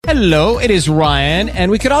Hello, it is Ryan,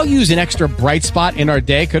 and we could all use an extra bright spot in our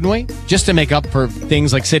day, couldn't we? Just to make up for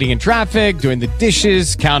things like sitting in traffic, doing the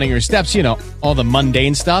dishes, counting your steps, you know, all the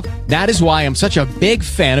mundane stuff. That is why I'm such a big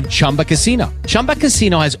fan of Chumba Casino. Chumba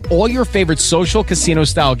Casino has all your favorite social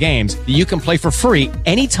casino-style games that you can play for free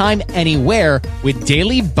anytime, anywhere with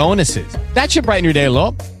daily bonuses. That should brighten your day a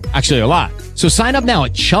little. Actually, a lot. So sign up now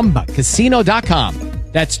at ChumbaCasino.com.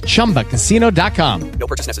 That's ChumbaCasino.com. No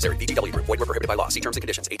purchase necessary. VGW Group. Void where prohibited by law. See terms and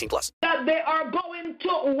conditions. 18+. That they are going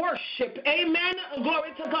to worship. Amen.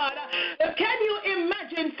 Glory to God. Can you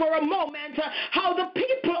imagine for a moment how the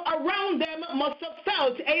people around them must have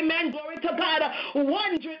felt? Amen. Glory to God.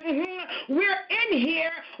 Wondering, we're in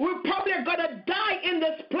here. We're probably going to die in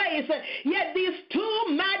this place. Yet these two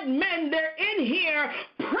madmen, they're in here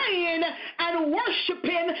praying and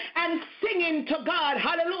worshiping and singing to God.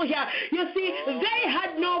 Hallelujah. You see, they had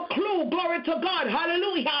no clue, glory to God,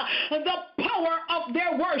 hallelujah, the power of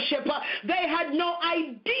their worship. They had no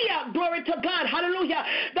idea, glory to God, hallelujah,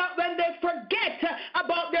 that when they forget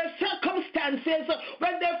about their circumstances,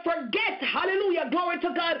 when they forget, hallelujah, glory to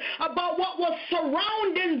God, about what was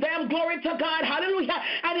surrounding them, glory to God, hallelujah,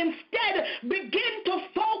 and instead begin to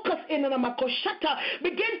focus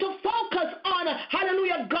begin to focus on,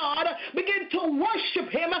 hallelujah, God, begin to worship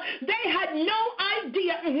Him. They had no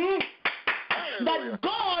idea that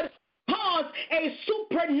God caused a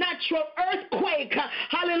supernatural earthquake,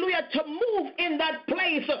 hallelujah, to move in that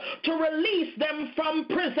place to release them from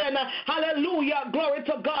prison. Hallelujah, glory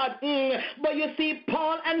to God. But you see,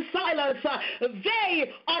 Paul and Silas,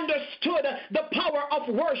 they understood the power of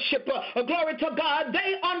worship. Glory to God.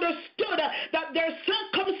 They understood that their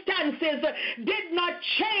circumstances did not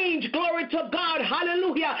change, glory to God.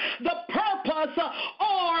 Hallelujah, the purpose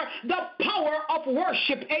or the power of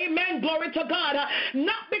worship. Amen, glory to God.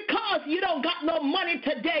 Not because you don't got no money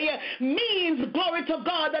today means, glory to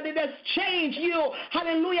God, that it has changed you.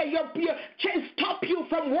 Hallelujah. Stop you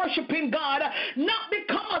from worshiping God. Not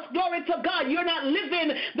because, glory to God, you're not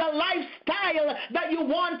living the lifestyle that you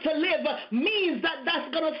want to live means that that's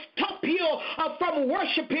going to stop you from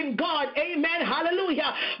worshiping God. Amen.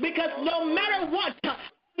 Hallelujah. Because no matter what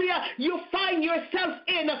you find yourself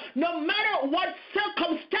in, no matter what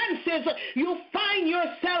circumstances you find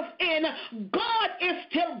yourself in, God is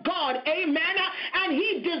still God. Amen. And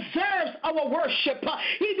He deserves our worship.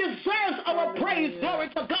 He deserves our praise. Glory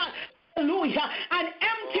to God. Hallelujah. An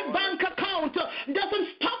empty bank account doesn't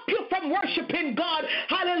stop you from worshiping God.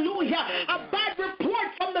 Hallelujah. A bad report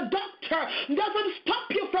from the doctor doesn't stop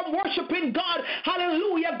you from worshiping God.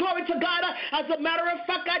 Hallelujah. Glory to God. As a matter of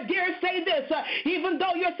fact, I dare say this, even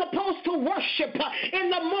though you're supposed to worship in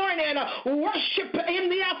the morning, worship in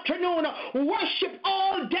the afternoon, worship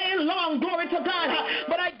all day long, glory to God,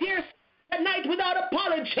 but I dare say tonight without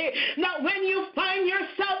apology, now when you find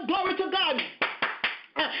yourself, glory to God,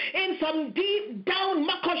 in some deep down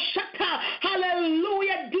makoshata,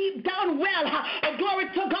 hallelujah, deep down well, glory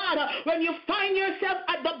to God, when you find yourself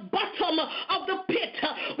at the bottom of the pit,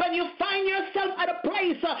 when you find yourself at a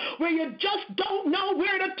place where you just don't know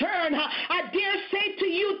where to turn, I dare say to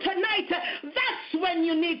you tonight, that's when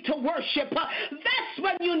you need to worship. That's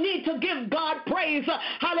when you need to give God praise.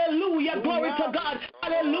 Hallelujah, glory to God.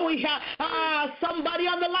 Hallelujah. Somebody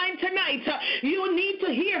on the line tonight, you need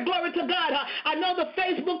to hear, glory to God. I know the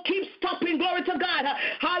Facebook keeps stopping, glory to God.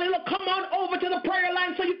 Hallelujah. Come on over to the prayer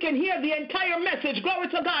line so you can hear the entire message. Glory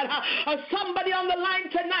to God. Somebody on the line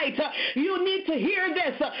tonight, you need to hear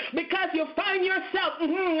this because you find yourself,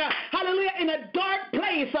 hallelujah, in a dark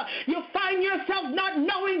place. You find yourself not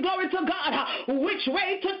knowing, glory to God, which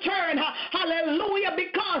way to turn. Hallelujah,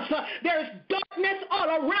 because there's darkness all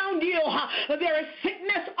around you. There is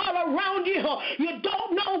sickness all around you. You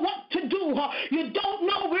don't know what to do. You don't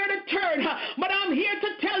know where to turn. But I'm here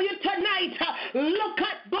to tell you tonight, look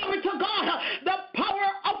at, glory to God, the power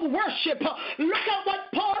of worship. Look at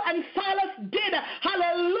what Paul and Silas did.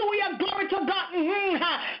 Hallelujah, glory to God.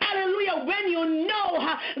 Hallelujah, when you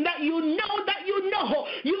know that you know that you know,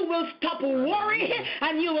 you will stop worrying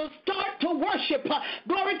and you will start to worship.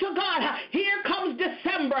 Glory to God. Here comes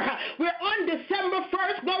December. We're on December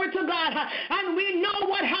 1st, glory to God, and we know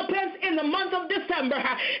what happens in the month of December.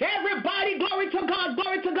 Everybody, glory to God,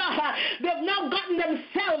 they've now gotten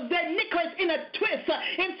themselves, their knickers in a twist,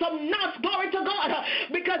 in some knots, glory to God,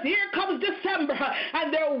 because here comes December,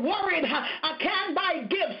 and they're worried, I can't buy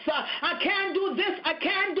gifts, I can't do this, I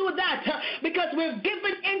can't do that, because we've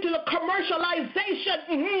given into the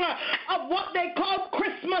commercialization of what they call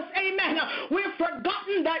Christmas. Amen. We've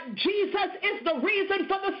forgotten that Jesus is the reason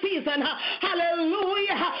for the season.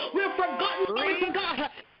 Hallelujah. We've forgotten, glory to God,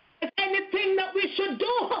 anything that we should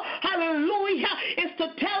do, hallelujah, is to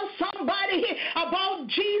tell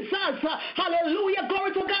Hallelujah.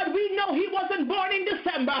 Glory to God. We know he wasn't born in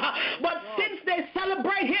December, but since they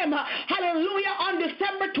celebrate him, hallelujah, on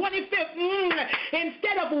December 25th,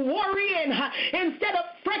 instead of worrying, instead of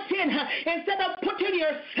fretting, instead of putting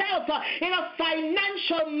yourself in a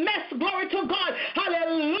financial mess, glory to God,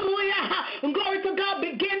 hallelujah, glory to God,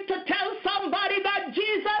 begin to tell somebody that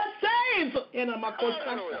Jesus saves.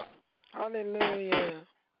 Hallelujah. Hallelujah.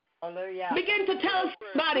 Hallelujah. Begin to tell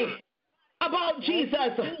somebody about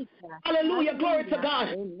Jesus. Hallelujah. Glory to God.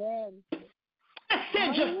 Amen.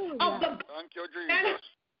 Message of the Thank you, Jesus.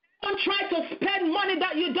 don't try to spend money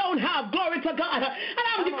that you don't have. Glory to God. And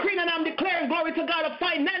I'm decreeing and I'm declaring, glory to God, a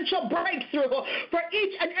financial breakthrough for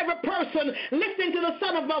each and every person listening to the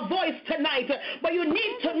sound of my voice tonight. But you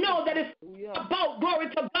need to know that it's about, glory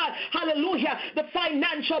to God, hallelujah, the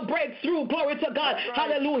financial breakthrough. Glory to God.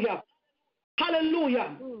 Hallelujah.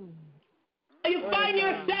 Hallelujah. You find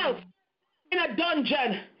yourself in a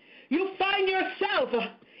dungeon. You find yourself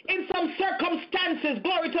in some circumstances.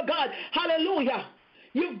 Glory to God. Hallelujah.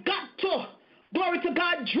 You've got to, glory to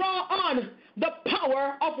God, draw on the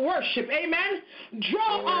power of worship. Amen.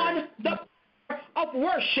 Draw on the power of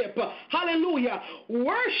worship. Hallelujah.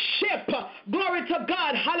 Worship, glory to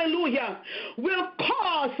God, hallelujah, will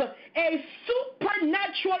cause a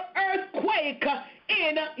supernatural earthquake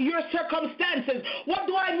in your circumstances. What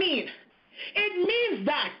do I mean? It means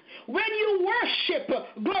that when you worship,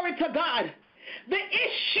 glory to God, the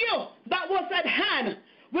issue that was at hand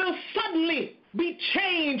will suddenly be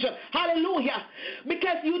changed. Hallelujah.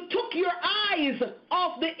 Because you took your eyes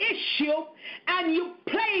off the issue and you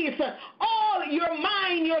place all your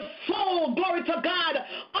mind, your soul, glory to God,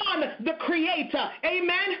 on the Creator.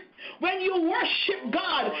 Amen. When you worship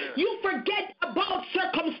God, you forget about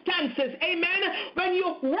circumstances. Amen. When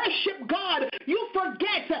you worship God, you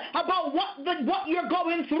forget about what you're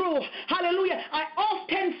going through. Hallelujah. I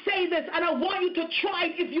often say this, and I want you to try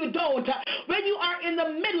it if you don't. When you are in the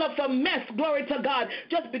middle of a mess, glory to God,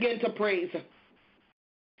 just begin to praise.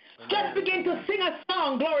 Just begin to sing a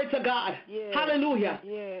song, glory to God. Hallelujah.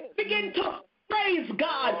 Begin to praise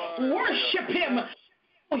God. Worship Him.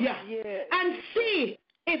 Hallelujah. And see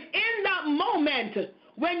if in that moment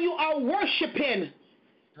when you are worshiping,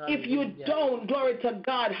 if you don't, glory to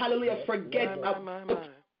God, hallelujah, forget about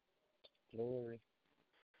Glory.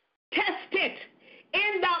 Test it.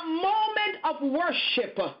 In that moment of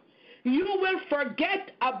worship, you will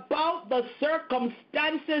forget about the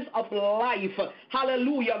circumstances of life.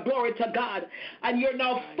 Hallelujah. Glory to God. And you're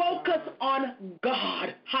now focused on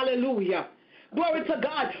God. Hallelujah. Glory to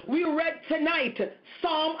God. We read tonight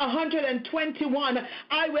Psalm 121.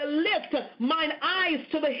 I will lift mine eyes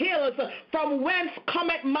to the hills, from whence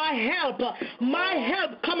cometh my help. My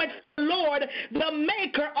help cometh from the Lord, the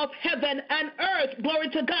maker of heaven and earth. Glory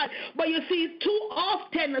to God. But you see, too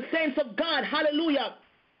often, saints of God, hallelujah,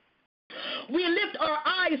 we lift our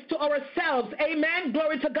eyes to ourselves. Amen.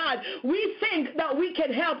 Glory to God. We think that we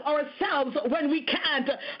can help ourselves when we can't.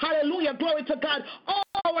 Hallelujah. Glory to God. All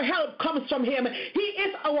our help comes from Him. He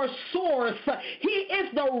is our source. He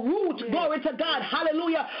is the root, glory to God,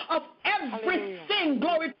 hallelujah, of everything.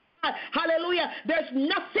 Glory to God. Hallelujah. There's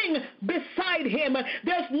nothing beside Him.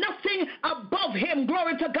 There's nothing above Him.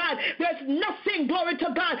 Glory to God. There's nothing, glory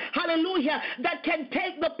to God, hallelujah, that can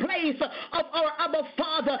take the place of our Abba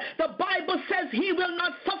Father. The Bible says He will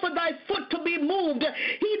not suffer thy foot to be moved.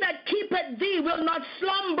 He that keepeth thee will not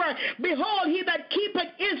slumber. Behold, he that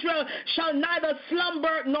keepeth Israel shall neither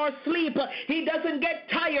slumber nor sleep. He doesn't get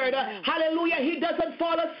tired. Hallelujah. He doesn't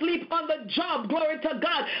fall asleep on the job. Glory to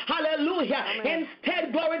God. Hallelujah.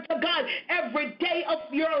 Instead, glory to God, every day of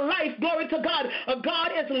your life, glory to God,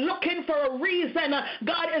 God is looking for a reason.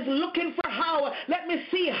 God is looking for how. Let me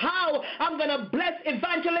see how I'm going to bless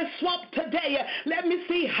Evangelist Swap today. Let me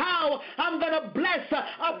see how I'm going to bless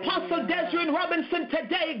Apostle Desiree Robinson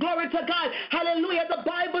today. Glory to God. Hallelujah. The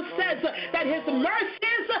Bible says that His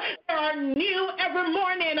mercies are new every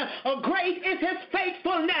morning. Great is His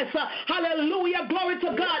faithfulness. Hallelujah. Glory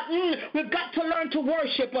to God. We've got to learn to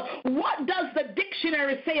worship. What does the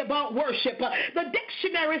dictionary say about worship? The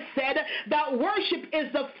dictionary said that worship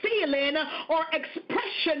is the feeling or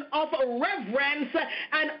expression of reverence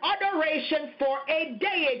and adoration for a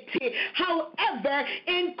deity. However,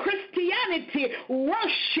 in Christianity,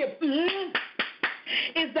 worship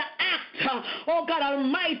is the act, oh God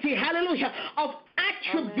Almighty, hallelujah, of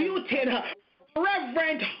attributing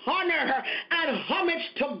reverent honor and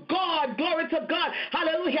homage to God. Glory to God.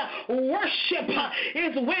 Hallelujah. Worship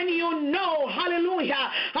is when you know,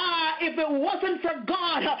 hallelujah, if it wasn't for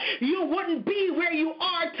God, you wouldn't be where you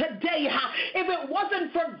are today. If it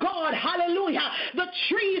wasn't for God, hallelujah, the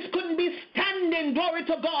trees couldn't be standing oxygen, glory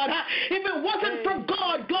to God. If it wasn't for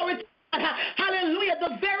God, glory to God, hallelujah,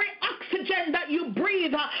 the very oxygen that you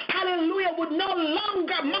breathe, hallelujah, would no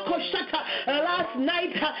longer, Makoshata, last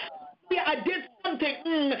night, I did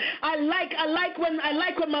something. I like when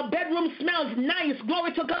my bedroom smells nice.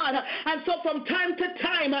 Glory to God. And so from time to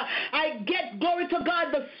time, I get, glory to God,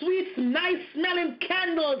 the sweet, nice smelling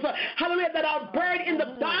candles, hallelujah, that I'll burn in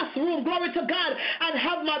the bathroom. Glory to God, and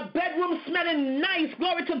have my bedroom smelling nice.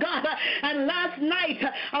 Glory to God. And last night,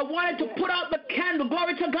 I wanted to put out the candle.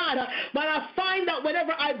 Glory to God. But I find that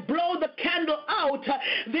whenever I blow the candle out,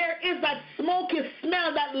 there is that smoky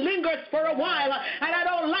smell that lingers for a while, and I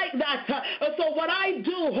don't like that. So what I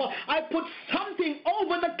do, I put something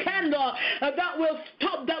over the candle that will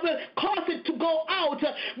stop, that will cause it to go out,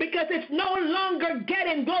 because it's no longer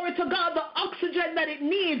getting, glory to God, the oxygen that it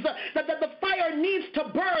needs, that the fire needs to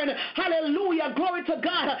burn. Hallelujah, glory to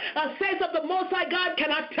God. Saints of the Most High God, can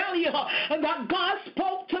I tell you that God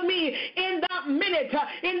spoke to me in that minute,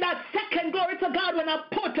 in that second, glory to God, when I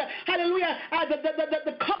put, hallelujah,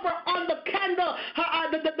 the cover on the candle,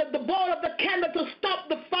 the bowl of the candle to stop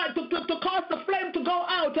the fire, to cause the flame to go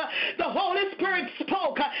out. The Holy Spirit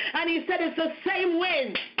spoke, and he said it's the same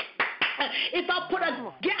way. If I put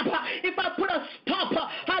a gap, if I put a stop,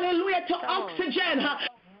 hallelujah, to oxygen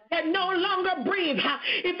and no longer breathe,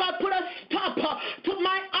 if I put a stop to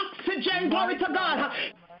my oxygen, glory to God,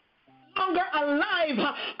 longer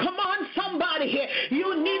alive. Come on, somebody,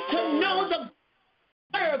 you need to know the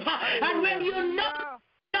verb, and when you know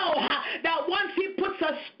that once he puts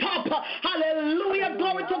a stop, hallelujah,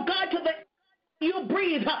 glory to God, to the you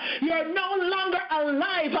breathe, you're no longer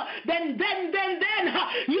alive, then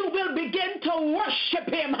you will begin to worship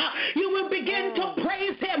him, you will begin to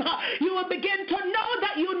praise him, you will begin to know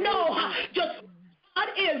that you know just God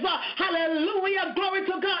is, hallelujah, glory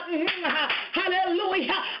to God,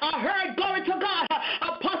 hallelujah. I heard, glory to God,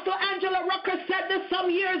 Apostle Angela Rucker said this some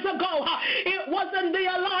years ago, it wasn't the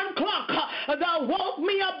alarm clock that woke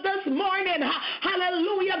me up this morning,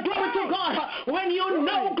 hallelujah, glory to God, when you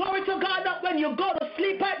know, glory to God, that when you go to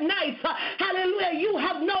sleep at night, hallelujah, you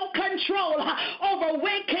have no control over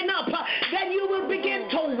waking up, then you will begin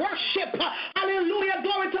to worship, hallelujah,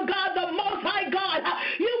 glory to God, the Most High God,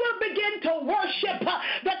 you will begin to worship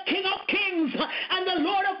the King of Kings and the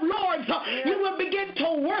Lord of Lords. You will begin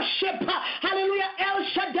to worship, hallelujah, El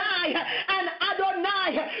Shaddai and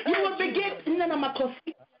Adonai. You will begin.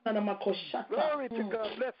 Glory to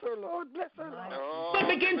God. Bless her, Lord. Bless her, Lord. You will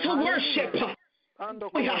begin to worship.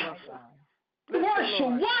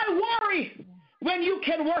 Worship. Why worry when you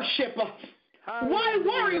can worship? Why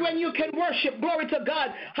worry when you can worship? Glory to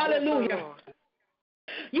God. Hallelujah.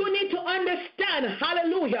 You need to understand,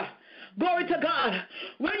 hallelujah, glory to God,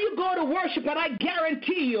 when you go to worship, and I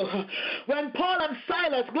guarantee you, when Paul and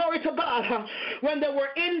Silas, glory to God, when they were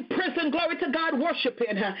in prison, glory to God,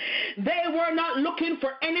 worshiping, they were not looking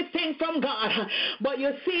for anything from God. But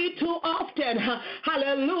you see, too often,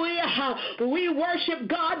 hallelujah, we worship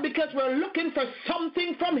God because we're looking for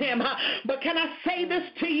something from him. But can I say this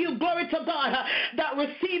to you, glory to God, that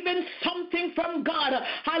receiving something from God,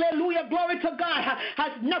 hallelujah, glory to God,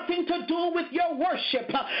 has nothing to do with your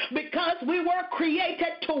worship, because we were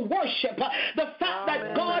created to worship. The fact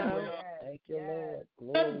that God, thank you,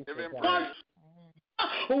 Lord. Glory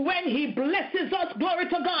when he blesses us, glory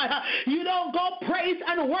to God, you don't go praise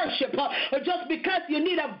and worship just because you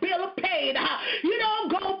need a bill paid. You don't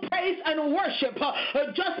go praise and worship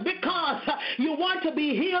just because you want to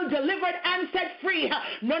be healed, delivered, and set free.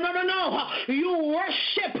 No. You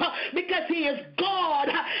worship because he is God,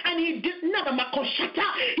 and he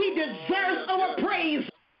deserves our praise.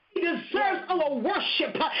 He deserves our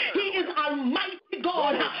worship. He is Almighty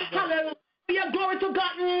God. Hallelujah. Glory to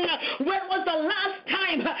God. When was the last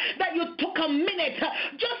time that you took a minute?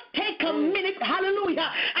 Just take a minute,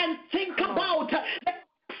 hallelujah, and think about the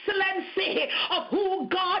excellency of who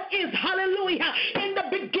God is. Hallelujah. In the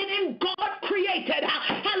beginning, God created.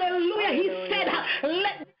 Hallelujah. He said,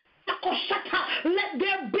 let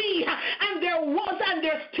there be, and there was, and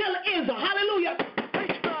there still is. Hallelujah.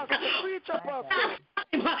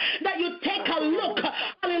 That you take a look,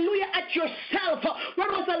 hallelujah, at yourself. When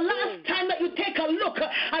was the last time that you take a look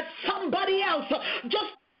at somebody else?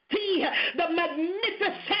 Just see the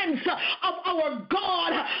magnificence of our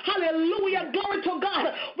God. Hallelujah, glory to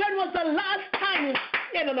God. When was the last time?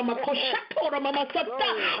 When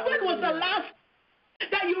was the last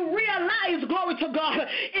that you realize, glory to God,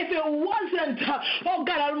 if it wasn't, oh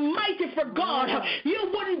God Almighty, for God, you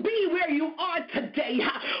wouldn't be where you are today.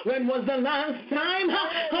 When was the last time,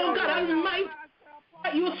 oh God Almighty,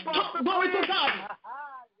 that you stopped, glory to God,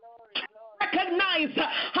 recognize,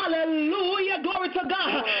 hallelujah, glory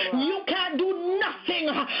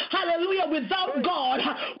without God.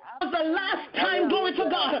 When was the last time, glory to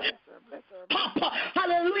God, Papa,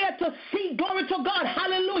 hallelujah, to see, glory to God,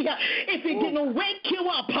 hallelujah, if he didn't wake you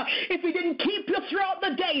up, if he didn't keep you throughout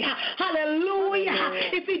the day, hallelujah,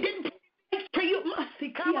 if he didn't pray for you,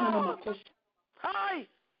 come on. Hi.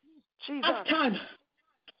 Jesus. Last time.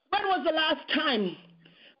 When was the last time?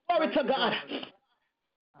 Glory to God.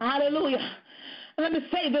 Hallelujah. Let me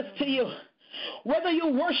say this to you. Whether you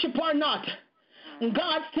worship or not,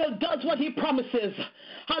 God still does what he promises.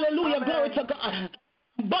 Hallelujah. Amen. Glory to God.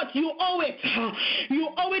 But you owe it. You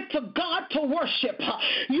owe it to God to worship.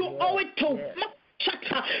 You owe it to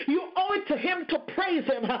you owe it to him to praise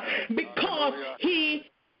him because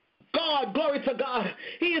he, God, glory to God.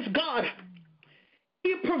 He is God.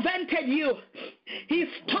 He prevented you. He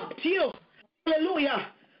stopped you. Hallelujah.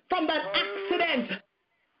 From that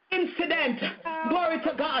incident. Glory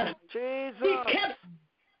to God. Jesus. He kept,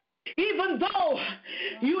 even though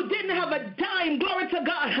you didn't have a dime, glory to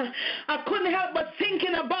God, I couldn't help but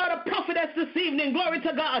thinking about a prophetess this evening, glory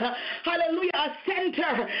to God. Hallelujah. I sent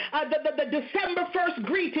her the December 1st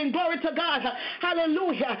greeting, glory to God.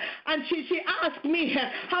 Hallelujah. And she asked me,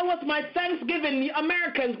 how was my Thanksgiving?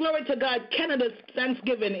 Americans, glory to God, Canada's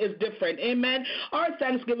Thanksgiving is different. Amen. Our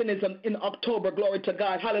Thanksgiving is in October, glory to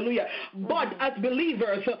God. Hallelujah. But as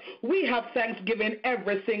believers, we have Thanksgiving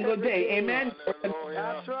every single day. Amen.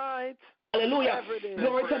 That's right. Hallelujah.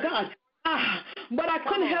 Glory to God. But I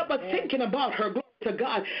couldn't help but thinking about her. Glory to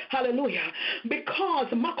God. Hallelujah. Because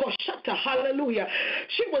Makoshata, hallelujah,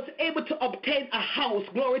 she was able to obtain a house,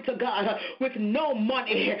 glory to God, with no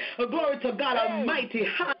money. Glory to God Almighty.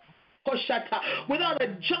 Without a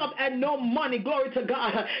job and no money, glory to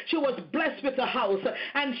God, she was blessed with a house,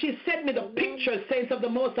 and she sent me the pictures, saints of the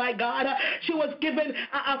Most High God. She was given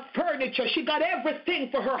a furniture. She got everything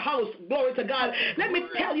for her house, glory to God. Let me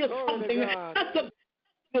tell you something. That's the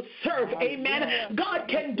you serve, amen. God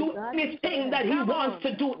can do anything that he wants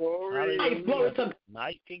to do. Glory to God.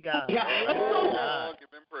 Mighty God. Yeah. Give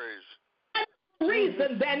him praise.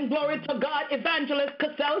 Reason then, glory to God, Evangelist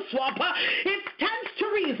Cassell Swapper, it stands to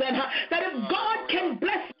reason that if God can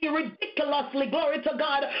bless me ridiculously, glory to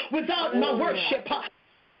God, without my worship,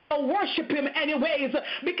 I'll worship him anyways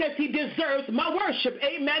because he deserves my worship.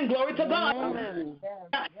 Amen. Glory to God.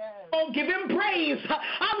 Oh, give him praise.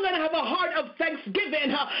 I'm going to have a heart of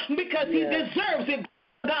thanksgiving because he deserves it.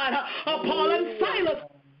 God, Paul and Silas,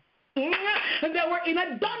 and they were in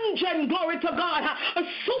a dungeon, glory to God, a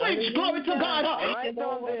sewage, glory to God.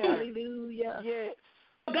 Hallelujah. Yes.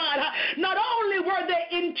 God, not only were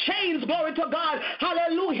they in chains, glory to God,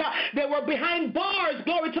 hallelujah, they were behind bars,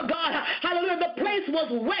 glory to God, hallelujah, the place was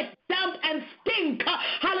wet, damp, and stink,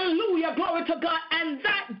 hallelujah, glory to God, and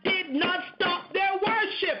that did not stop their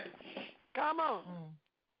worship. Come on.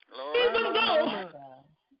 Even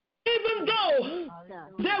though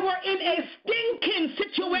they were in a stinking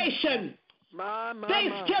situation,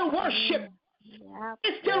 they still worship.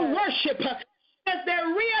 They still worship. As they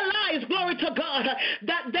realized, glory to God,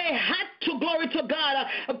 that they had to, glory to God,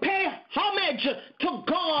 pay homage to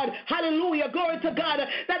God, hallelujah, glory to God,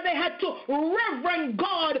 that they had to reverend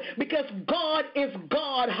God because God is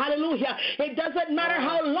God, hallelujah. It doesn't matter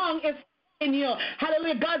how long it's in you,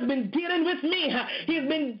 hallelujah. God's been dealing with me. He's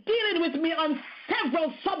been dealing with me on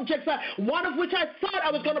several subjects, one of which I thought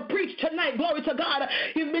I was going to preach tonight, glory to God.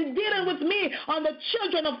 He's been dealing with me on the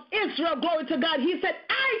children of Israel, glory to God. He said,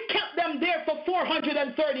 I kept them there for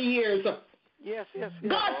 430 years. Yes.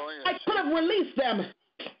 God, I could have released them.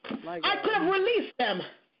 I could have released them,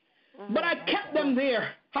 but I kept them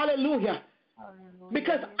there, hallelujah,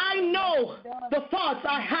 because I know the thoughts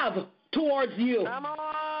I have towards you.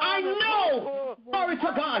 I know, glory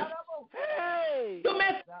to God. The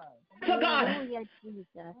message to God.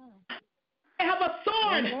 I have a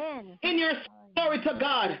thorn in your glory to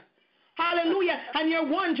God. Hallelujah. And you're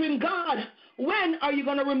wondering, God, when are you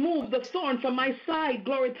going to remove the thorn from my side?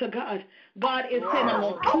 Glory to God. God is saying, I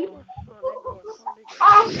won't keep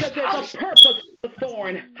because there's a purpose for the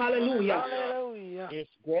thorn. Hallelujah. His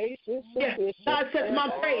grace is sufficient. God says, my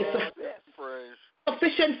grace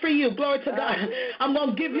sufficient for you. Glory to God. I'm going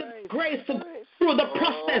to give you grace to go through the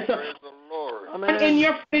process. And in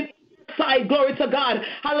your side, glory to God.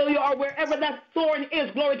 Hallelujah. Or wherever that thorn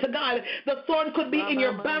is, glory to God. The thorn could be in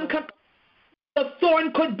your bank account. The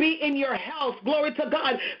thorn could be in your health. Glory to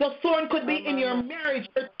God. The thorn could be in your marriage,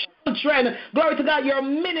 your children. Glory to God. Your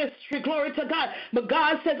ministry. Glory to God. But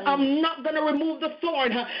God says, I'm not going to remove the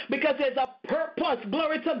thorn because there's a purpose.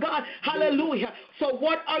 Glory to God. Hallelujah. So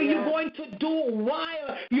what are you going to do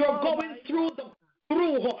while you're going through the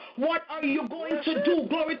through? What are you going to do?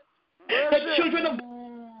 Glory to the children of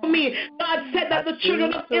me. God said that the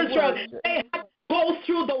children of Israel, they had go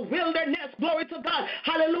through the wilderness. Glory to God.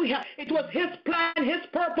 Hallelujah. It was his plan, his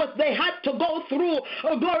purpose. They had to go through.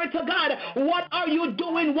 Oh, glory to God. What are you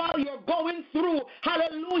doing while you're going through?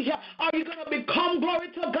 Hallelujah. Are you going to become, glory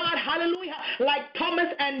to God, hallelujah, like Thomas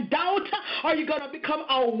and doubt? Are you going to become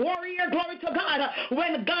a warrior, glory to God,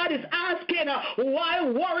 when God is asking, why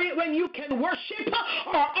worry when you can worship?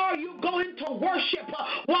 Or are you going to worship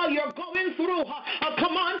while you're going through?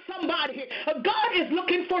 Come on, somebody. God is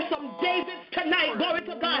looking for some Davids tonight. Glory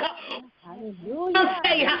to God. Hallelujah.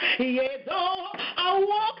 Say, yea, though I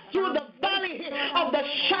walk through the valley of the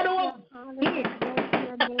shadow of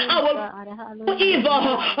I will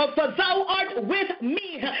evil, for thou art with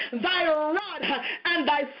me, thy rod and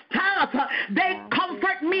thy staff, they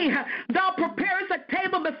comfort me. Thou preparest a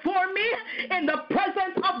table before me in the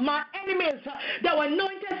presence of my enemies. Thou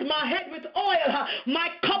anointest my head with oil, my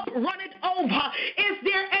cup runneth over. Is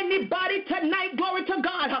there anybody tonight, glory to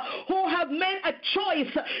God, who have made a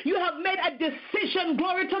choice? You have made a decision,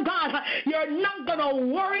 glory to God. You're not going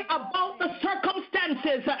to worry about the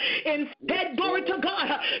circumstances. Instead, glory to God,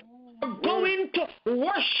 you're going to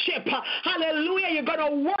worship. Hallelujah. You're going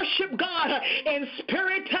to worship God in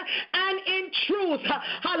spirit and in truth.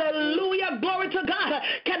 Hallelujah. Glory to God.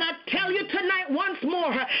 Can I tell you tonight once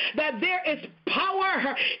more that there is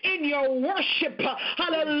power in your worship?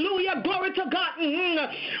 Hallelujah. Glory to God.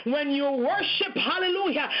 When you worship,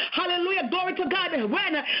 hallelujah. Hallelujah. Glory to God.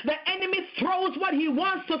 When the enemy throws what he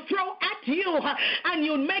wants to throw at you and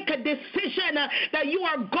you make a decision that you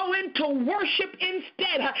are going to worship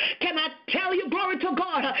instead, can I tell you, glory to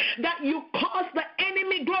God, that you cause the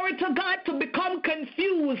enemy, glory to God, to become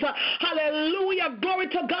confused. Hallelujah. Glory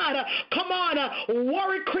to God. Come on.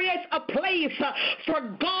 Worry creates a place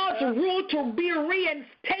for God's rule to be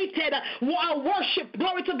reinstated. Worship,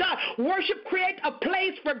 glory to God. Worship creates a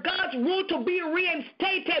place for God's rule to be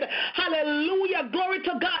reinstated. Hallelujah. Glory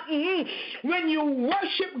to God. When you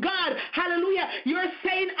worship God, hallelujah, you're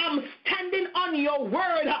saying, I'm standing on your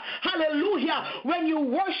word. Hallelujah. When you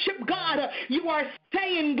worship God, you are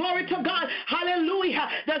saying, glory to God, hallelujah,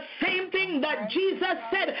 the same thing that Jesus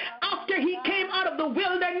said after he came out of the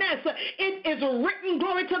wilderness. It is written,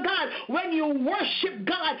 glory to God, when you worship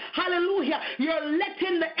God, hallelujah, you're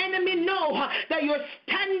letting the enemy know that you're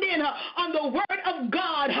standing on the word of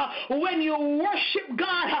God. When you worship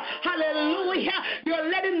God, hallelujah, you're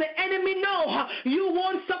letting the enemy know you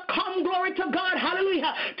won't succumb, glory to God,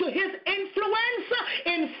 hallelujah, to his influence.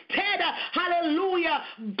 Instead, hallelujah,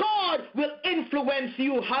 God will influence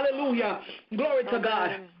you. Hallelujah. Glory to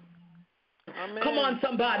God. Amen. Come on,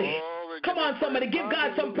 somebody. Come on, somebody. Give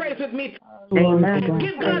God some praise with me. Amen.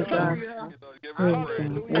 Give God some praise.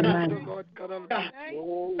 Amen. God.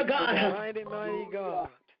 Mighty God.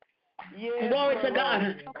 Glory to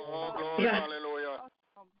God. Hallelujah.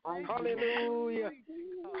 Hallelujah.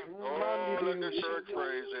 Oh, let the church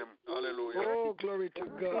praise him. Hallelujah. Oh, glory to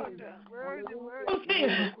God.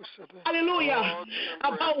 Hallelujah.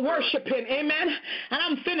 About worshiping. Amen. And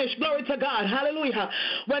I'm finished. Glory to God. Hallelujah.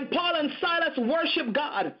 When Paul and Silas worshiped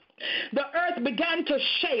God, the earth began to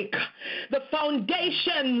shake. The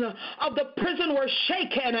foundation of the prison were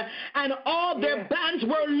shaken, and all their bands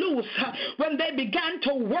were loose when they began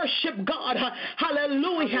to worship God.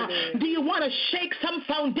 Hallelujah. Do you want to shake some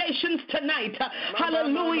foundations tonight?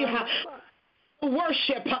 Hallelujah.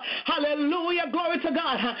 Worship, hallelujah, glory to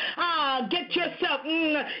God. Get yourself,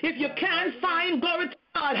 if you can't find, glory to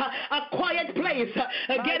God, a quiet place,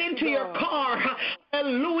 get into your car,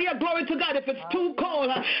 hallelujah, glory to God. If it's too cold,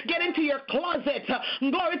 get into your closet,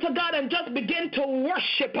 glory to God, and just begin to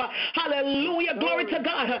worship, hallelujah, glory to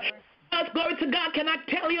God. Glory to God. Can I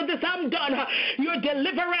tell you this? I'm done. Your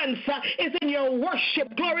deliverance is in your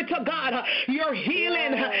worship. Glory to God. Your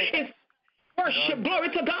healing is worship, glory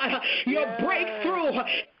to God. Your breakthrough,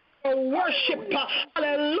 your worship,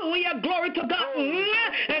 hallelujah, glory to God.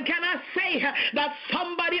 And can I say that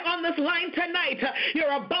somebody on this line tonight,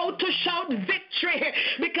 you're about to shout victory,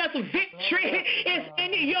 because victory is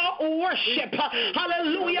in your worship.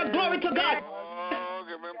 Hallelujah, glory to God. Oh,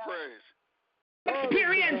 give him praise.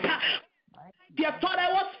 Experience. You thought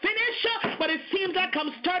I was finished, but it seems like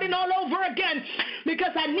I'm starting all over again,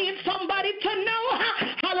 because I need somebody to know,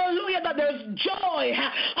 hallelujah, that there's joy,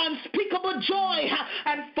 unspeakable joy,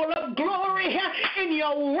 and full of glory in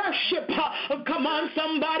your worship. Come on,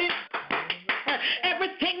 somebody.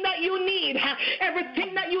 Everything that you need,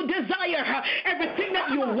 everything that you desire, everything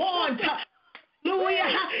that you want,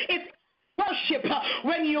 hallelujah, it's worship.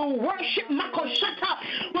 When you worship Makoshata,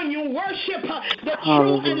 when you worship the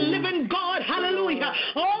true and living God, hallelujah.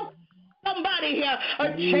 Oh, somebody here,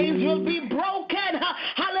 chains will be broken,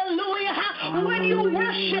 hallelujah. Hallelujah. When you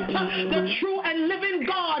worship the true and living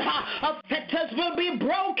God, fetters will be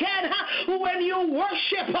broken. When you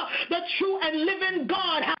worship the true and living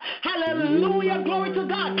God, hallelujah, glory to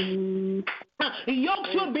God. Yokes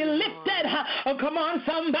will be lifted. Come on,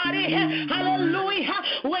 somebody. Hallelujah.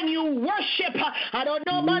 When you worship, I don't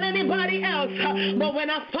know about anybody else, but when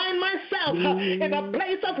I find myself in a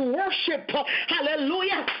place of worship,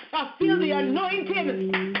 hallelujah, I feel the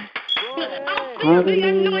anointing. I feel the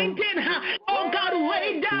anointing, oh God,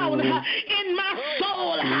 way down in my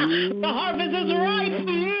soul. The harvest is ripe.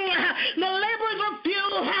 The laborers are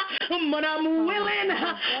few, but I'm willing.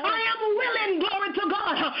 I am willing, glory to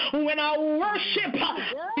God. When I worship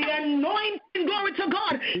the anointing, glory to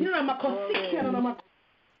God.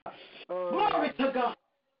 Glory to God.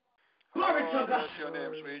 Glory to God. Bless your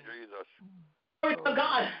name, sweet Jesus. Glory to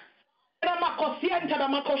God.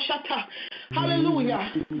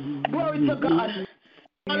 Hallelujah. Glory to God.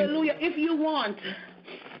 Hallelujah. If you want,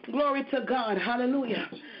 glory to God, hallelujah,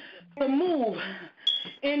 to move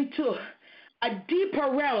into a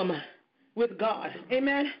deeper realm with God,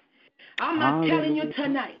 amen. I'm not telling you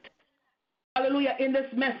tonight, hallelujah, in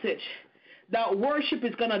this message that worship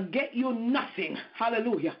is going to get you nothing.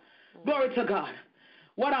 Hallelujah. Glory to God.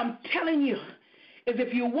 What I'm telling you is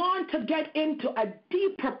if you want to get into a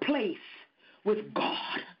deeper place with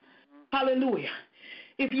God, hallelujah,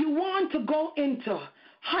 if you want to go into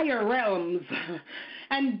higher realms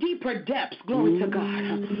and deeper depths, glory to God,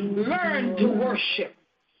 learn to worship.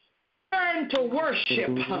 Learn to worship.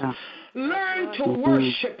 Learn to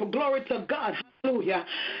worship. Glory to God. Hallelujah.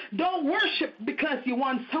 Don't worship because you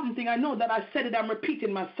want something. I know that I said it. I'm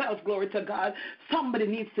repeating myself. Glory to God. Somebody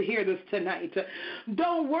needs to hear this tonight.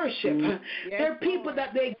 Don't worship. There are people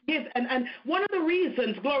that they give. And one of the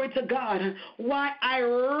reasons, glory to God, why I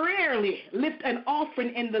rarely lift an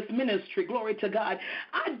offering in this ministry, glory to God,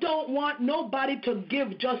 I don't want nobody to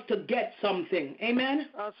give just to get something. Amen?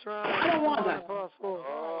 That's right. I don't want that.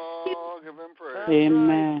 Oh, give him praise.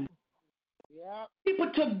 Amen. People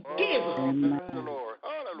to give. Praise the Lord.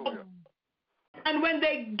 Hallelujah. And when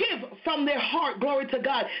they give from their heart, glory to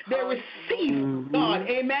God, they receive God.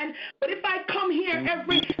 Amen. But if I come here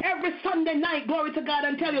every Sunday night, glory to God,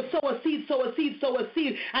 and tell you, sow a seed, sow a seed, sow a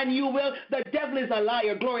seed, and you will, the devil is a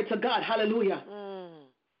liar. Glory to God. Hallelujah.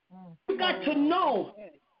 You got to know.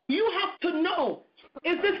 You have to know.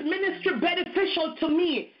 Is this ministry beneficial to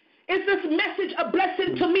me? Is this message a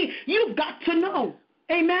blessing to me? You've got to know.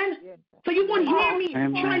 Amen. So you won't hear me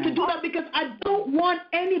trying to do that because I don't want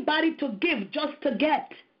anybody to give just to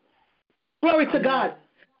get. Glory to God.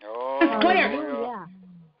 It's clear.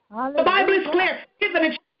 The Bible is clear. Given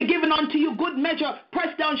it shall be given unto you, good measure,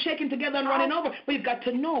 pressed down, shaken together, and running over. But you've got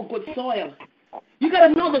to know good soil. You got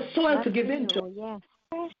to know the soil to give into.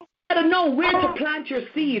 You got to know where to plant your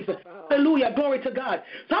seeds. Hallelujah. Glory to God.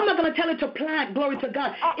 So I'm not going to tell you to plant. Glory to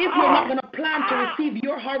God. If you're not going to plant to receive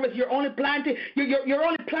your harvest, you're only planting. You're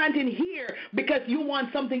only planting here because you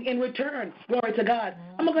want something in return. Glory to God.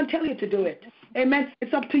 I'm not going to tell you to do it. Amen.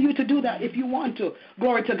 It's up to you to do that if you want to.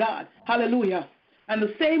 Glory to God. Hallelujah. And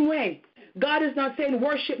the same way, God is not saying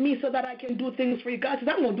worship me so that I can do things for you. God says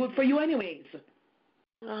I'm going to do it for you anyways.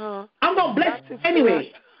 I'm going to bless you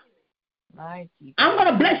anyway. I'm going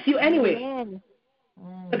to bless you anyway.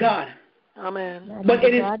 To God. Amen. But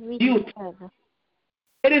it is duty.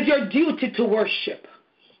 It is your duty to worship.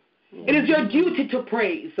 It is your duty to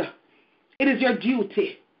praise. It is your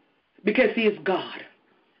duty because He is God.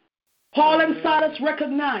 Paul and Silas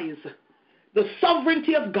recognize the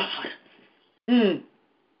sovereignty of God.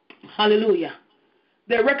 Hallelujah.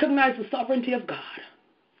 They recognized the sovereignty of God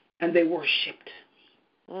and they worshipped.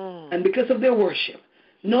 And because of their worship,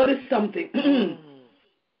 notice something.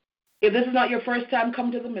 If this is not your first time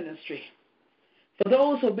come to the ministry, for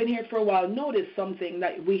those who have been here for a while, notice something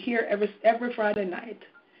that we hear every Friday night.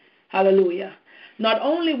 Hallelujah. Not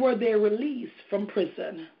only were they released from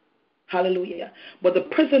prison, hallelujah, but the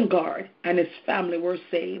prison guard and his family were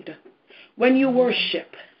saved. When you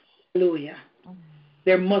worship, hallelujah,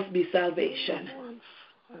 there must be salvation.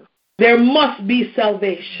 There must be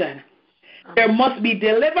salvation. There must be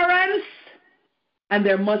deliverance, and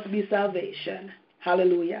there must be salvation.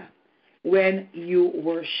 Hallelujah. When you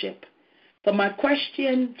worship. So my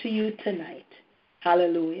question to you tonight,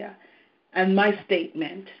 hallelujah, and my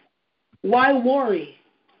statement, why worry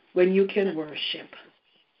when you can worship?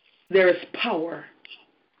 There is power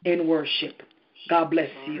in worship. God bless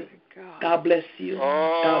you. God bless you.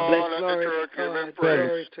 God bless you.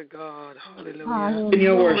 Glory to God. Hallelujah. In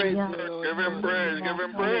your worship. Give Him praise. Give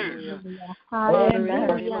Him praise. Father, in the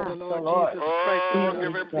name of the Lord Jesus Christ, Oh, we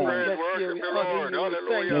give him bless praise. you, Worship we the honor Lord. you, we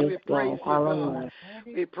thank you, Hallelujah. we praise you, God.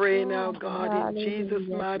 We pray now, God, in Jesus'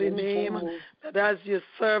 mighty name, that as your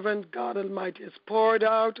servant, God Almighty, has poured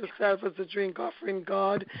out herself as a drink offering,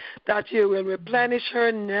 God, that you will replenish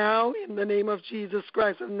her now in the name of Jesus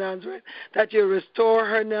Christ of Nazareth, that you restore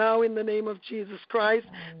her now in the name of Jesus Christ,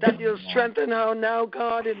 that you'll strengthen her now,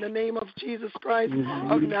 God, in the name of Jesus Christ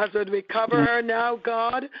of Nazareth. We cover her now,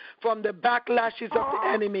 God, from the backlashes of the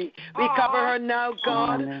enemy. We cover her now,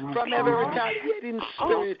 God, from every retaliating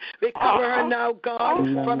spirit. We cover her now, God,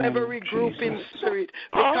 from every regrouping spirit.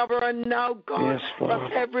 We cover her now, God, from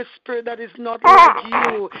every spirit that is not like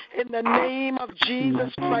you. In the name of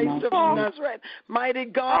Jesus Christ of Nazareth. Mighty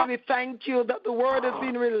God, we thank you that the word has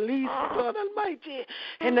been released, God Almighty.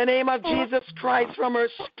 In the name of Jesus Christ, from her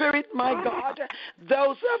spirit, my God.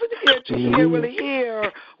 Those who have an ear to hear will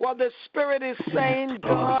hear what the Spirit is saying,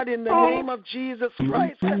 God, in the name of Jesus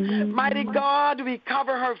Christ. Mighty God, we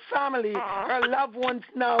cover her family, her loved ones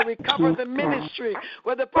now. We cover the ministry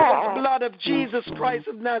with the precious blood of Jesus Christ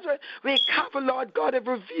of Nazareth. We cover, Lord God,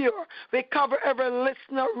 every viewer. We cover every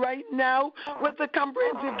listener right now with the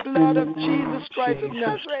comprehensive blood of Jesus Christ of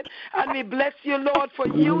Nazareth. And we bless you, Lord, for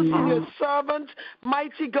using your servant,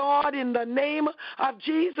 mighty God, in the name of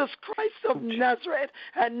Jesus Christ of Nazareth.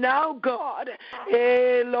 And now, God,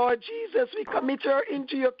 Lord Jesus, we commit her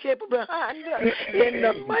into your capable hand in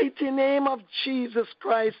the mighty name of Jesus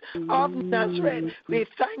Christ of Nazareth. We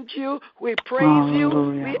thank you, we praise you,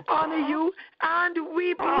 we honor you, and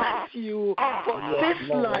we bless you for this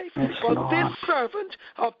life, for this servant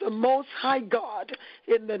of the Most High God.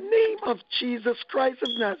 In the name of Jesus Christ of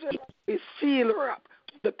Nazareth, we seal her up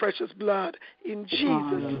with the precious blood in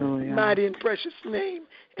Jesus' mighty and precious name.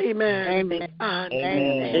 Amen. And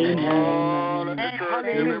Oh, let the church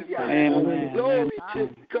give him praise. glory to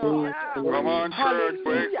God. Come on, church.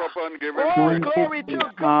 Wake up and give him Oh, praise. glory to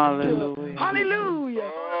God. Hallelujah.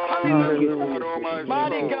 Hallelujah. Oh, my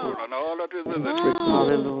Mighty soul, God. and all that is within me.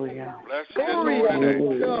 Hallelujah. Bless his Glory holy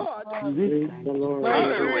name. to God. Praise the Lord.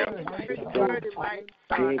 Hallelujah.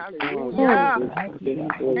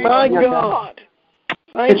 My God.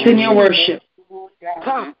 It's in your worship.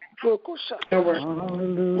 Ha. Your worship.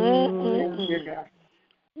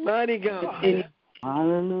 Mighty God.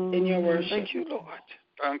 In your worship. Thank you, Lord.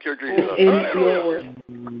 Thank you, Jesus. In your Hallelujah. worship.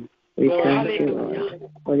 We thank you, Hallelujah.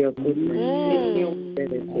 Lord, for your goodness,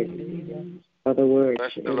 for the word.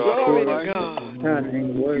 Bless the Lord, Glory oh my to soul. God. Stand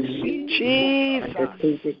and worship. Jesus. To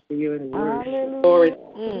take it to you and worship. Glory.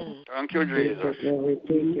 Thank you, Jesus. Lord, we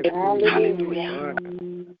take it. Hallelujah.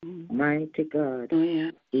 Mighty God, Oh,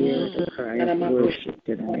 yeah. hear the cry of worship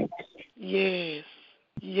tonight. Yes.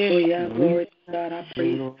 Oh, Yes. yeah. Glory to God. I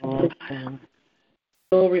praise you.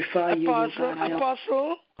 Glorify you, Lord God.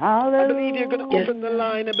 Apostle, I believe you're going to Yes. open the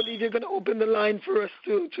line. I believe you're going to open the line for us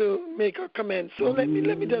to make our comments. So let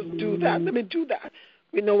me just do that. Let me do that.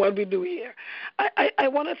 We know what we do here. I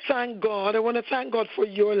want to thank God. I want to thank God for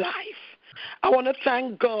your life. I want to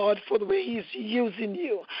thank God for the way He's using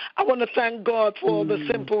you. I want to thank God for the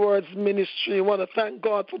Simple Words ministry. I want to thank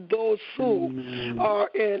God for those who are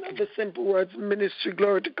in the Simple Words ministry.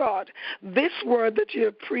 Glory to God. This word that you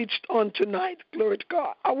have preached on tonight, glory to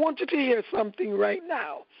God. I want you to hear something right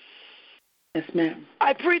now. Yes, ma'am.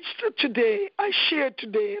 I preached today, I shared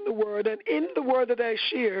today in the word, and in the word that I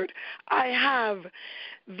shared,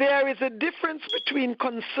 there is a difference between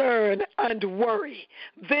concern and worry.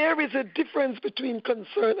 There is a difference between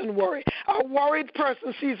concern and worry. A worried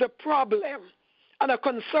person sees a problem, and a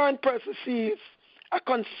concerned person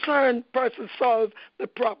solves the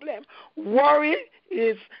problem. Worry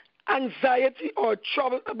is anxiety or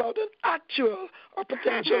trouble about an actual or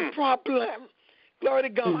potential problem. Glory to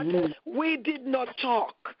God. We did not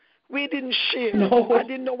talk. We didn't share. No. I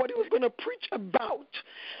didn't know what he was going to preach about.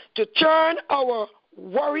 To turn our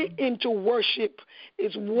worry into worship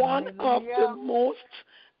is one of the most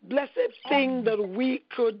blessed things that we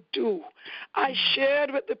could do. I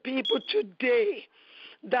shared with the people today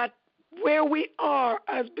that where we are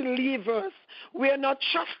as believers, we are not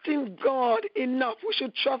trusting God enough. We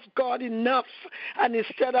should trust God enough. And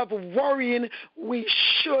instead of worrying, we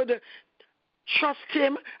should trust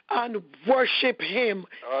Him and worship Him.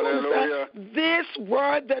 Hallelujah. This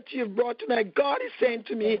word that you've brought tonight, God is saying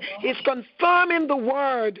to me, He's confirming the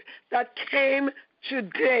word that came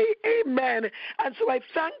today. Amen. And so I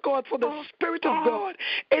thank God for the Spirit of God.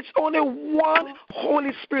 It's only one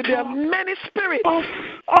Holy Spirit. There are many spirits,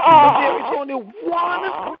 but there is only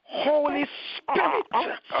one Holy Spirit.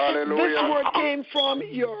 Hallelujah. This word came from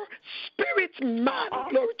your spirit man.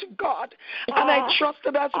 Glory to God. And I trust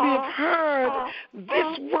that as we have heard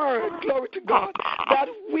this word, glory to God, that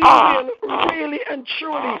we will really and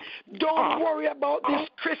truly don't worry about this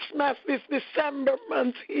Christmas, this December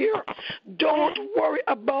month here. Don't worry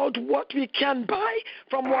about what we can buy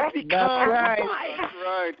from what we can't buy. That's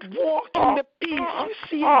right. Walk in the peace,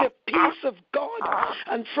 receive the peace of God,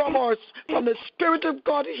 and from the Spirit of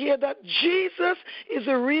God here that Jesus is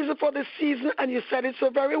the reason for the season, and you said it so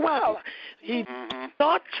very well. He's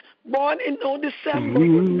not born in no December,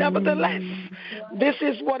 but nevertheless, this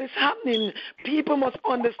is what is happening. People must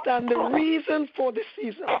understand the reason for the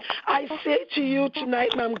season. I say to you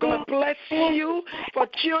tonight, ma'am, God bless you for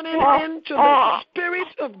tuning in to the Spirit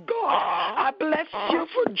of God. I bless you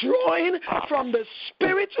for drawing from the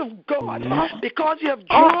Spirit of God. Because you have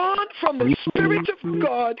drawn from the Spirit of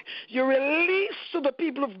God, you release to the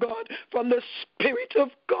people of God from the Spirit of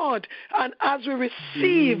God. And as we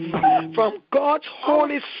receive from God's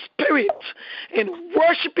Holy Spirit in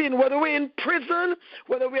worshiping, whether we're in prison,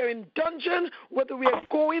 whether we're in dungeon, whether we are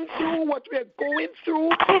going through what we are going through,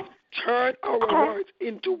 turn our words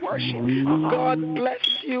into worship. God bless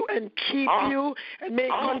you and keep you, and may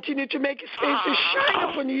He continue to make His face to shine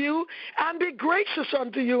upon you and be gracious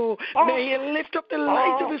unto you. May He lift up the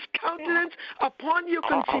light of His countenance upon you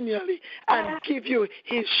continually and give you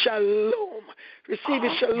His shalom. Receive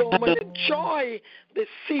His shalom and enjoy this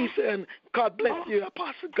season. God bless you,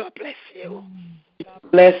 Apostle. God bless you.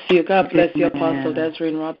 Bless you. God bless you, Apostle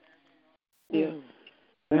Desiree Rob.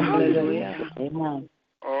 Hallelujah. Amen.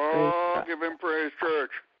 Oh, give Him praise,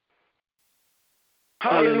 church.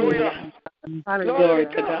 Hallelujah. Glory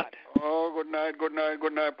to God. Oh, good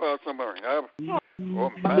night, Pastor Murray. Oh,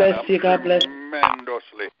 man, Bless you. God bless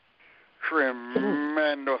tremendously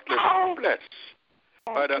blessed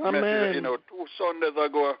by that message. You know, 2 Sundays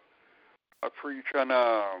ago, I preached on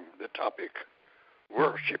the topic,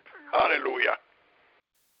 worship. Hallelujah.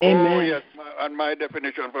 Amen. Oh, yes, and my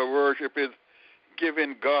definition for worship is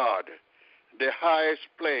giving God the highest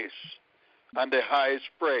place and the highest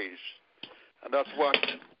praise. And that's what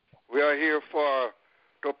we are here for,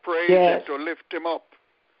 to praise Him, to lift Him up,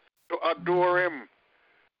 to adore Him,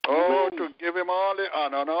 to give Him all the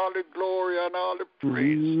honor and all the glory and all the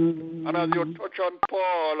praise. And as you touch on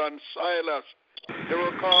Paul and Silas, they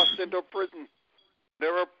were cast into prison. They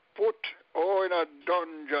were put, in a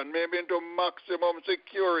dungeon, maybe into maximum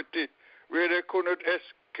security, where they couldn't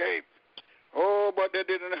escape. But they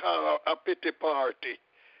didn't have a pity party.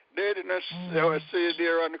 They didn't sit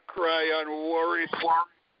there and cry and worry.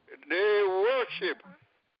 They worship.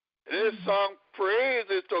 They sang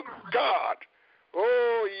praises to God.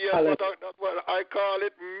 Oh, yes, that's what I call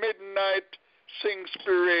it, midnight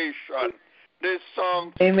singspiration. They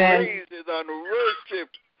sang praises and worship.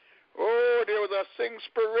 Oh, there was a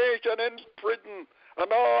singspiration in prison,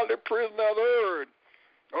 and all the prisoners heard.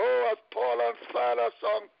 Oh, as Paul and Silas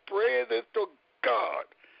sang praises to God.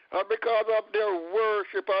 And because of their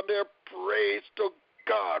worship and their praise to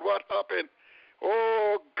God, what happened?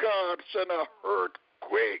 Oh, God sent a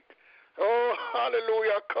earthquake. Oh,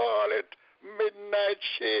 hallelujah, call it midnight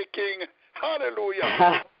shaking.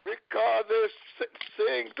 Hallelujah. Because they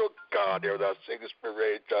sing to God. There was a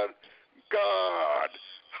singspiration. God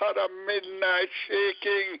had a midnight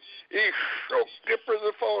shaking. He shook the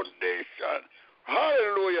prison foundation.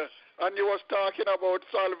 Hallelujah. And you was talking about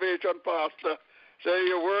salvation, Pastor. Say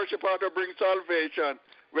your worship ought to bring salvation.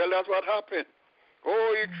 Well, that's what happened.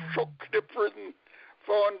 Oh, he shook the prison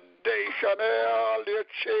foundation. All their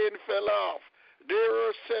chain fell off. They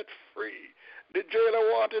were set free. The jailer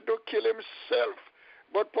wanted to kill himself.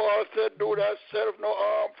 But Paul said, do thyself no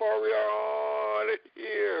harm, for we are all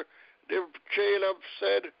here. The jailer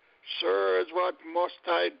said, sirs, what must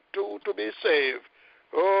I do to be saved?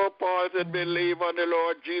 Oh, Paul said, believe on the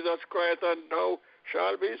Lord Jesus Christ, and thou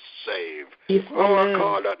shalt be saved. I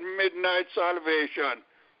call that midnight salvation.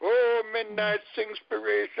 Oh, midnight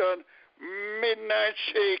singspiration, midnight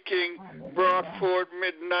shaking brought forth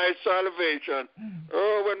midnight salvation.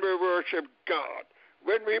 Oh, when we worship God,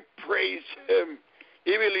 when we praise Him,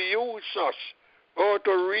 He will use us,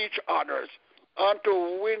 to reach others and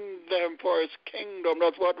to win them for His kingdom.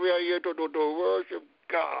 That's what we are here to do, to worship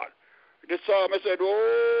God. The psalmist said,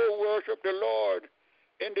 worship the Lord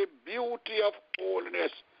in the beauty of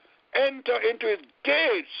holiness. Enter into His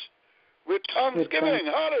gates with thanksgiving,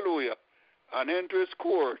 hallelujah, and into His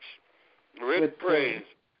courts with praise.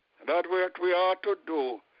 That's what we ought to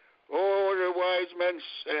do. Oh, the wise men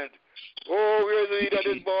said, where is He that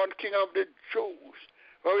is born King of the Jews?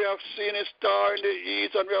 For we have seen His star in the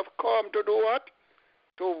east, and we have come to do what?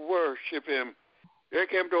 To worship Him. They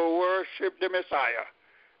came to worship the Messiah.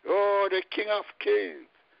 Oh, the King of Kings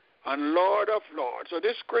and Lord of Lords. So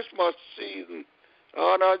this Christmas season,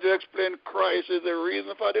 and as you explained, Christ is the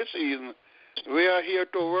reason for the season. We are here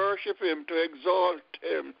to worship him, to exalt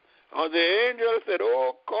him. As the angel said,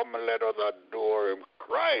 oh, come and let us adore him.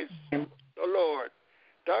 Christ, the Lord.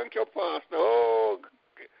 Thank you, Pastor. Oh,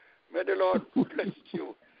 may the Lord bless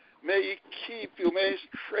you. May he keep you. May he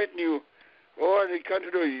strengthen you. Oh, and he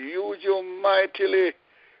continue to use you mightily.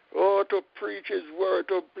 Oh, to preach his word,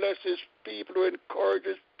 to bless his people, to encourage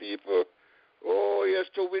his people. Oh, yes,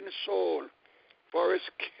 to win soul for his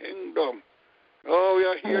kingdom. Oh, we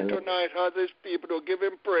are here tonight as his people to give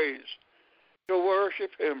him praise, to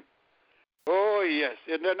worship him. Oh, yes.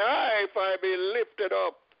 And then if I be lifted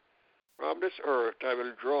up from this earth, I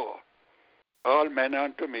will draw all men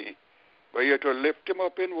unto me. We're here to lift him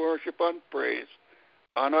up in worship and praise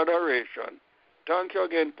and adoration. Thank you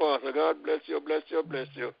again, Pastor. God bless you, bless you, bless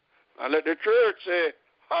you. And let the church say,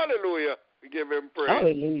 hallelujah. We give him praise.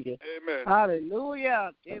 Hallelujah. Amen.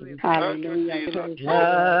 Hallelujah. Thank you, Hallelujah. Jesus.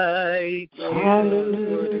 To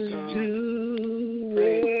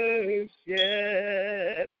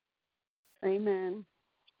worship. Amen.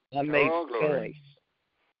 I made Oh, a glory. choice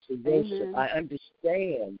to worship. Amen. I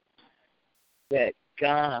understand that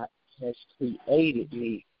God has created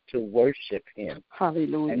me to worship him.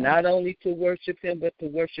 Hallelujah. And not only to worship him, but to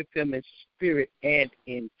worship him in spirit and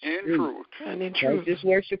in truth. And in Not truth. just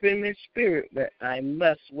worship him in spirit, but I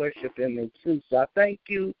must worship him in truth. So I thank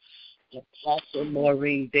you, Apostle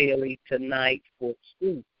Maureen Daly, tonight for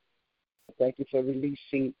truth. Thank you for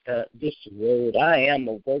releasing this word. I am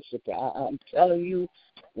a worshiper. I'm telling you,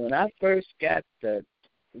 when I first got the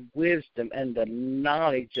wisdom and the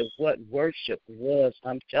knowledge of what worship was,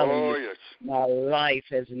 I'm telling you, Yes. my life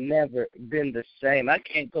has never been the same. I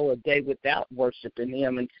can't go a day without worshiping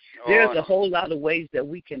him. And there's a whole lot of ways that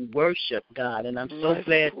we can worship God. And I'm so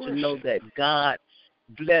glad to know that God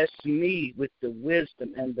blessed me with the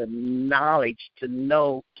wisdom and the knowledge to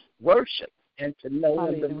know worship. And to know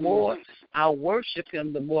him, the more I worship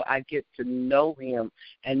him, the more I get to know him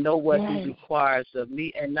and know what he requires of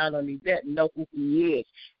me. And not only that, know who he is.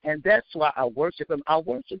 And that's why I worship him. I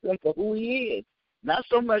worship him for who he is, not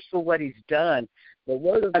so much for what he's done. The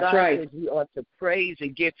word of God says we ought to praise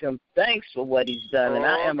and give him thanks for what he's done. And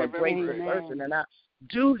I am a grateful person, and I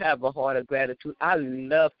do have a heart of gratitude. I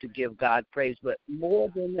love to give God praise, but more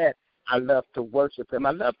than that, I love to worship him.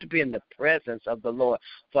 I love to be in the presence of the Lord.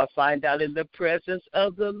 For I find out in the presence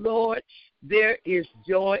of the Lord, there is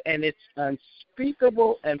joy, and it's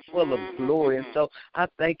unspeakable and full of glory. And so I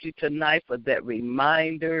thank you tonight for that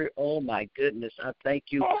reminder. Oh, my goodness. I thank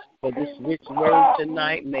you for this rich word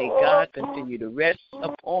tonight. May God continue to rest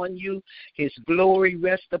upon you, his glory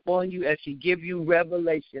rest upon you as he give you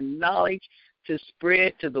revelation knowledge to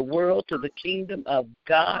spread to the world, to the kingdom of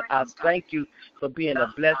God. I thank you for being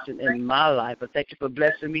a blessing in my life. I thank you for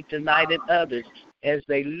blessing me tonight and others as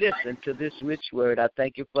they listen to this rich word. I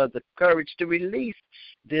thank you for the courage to release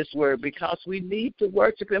this word because we need to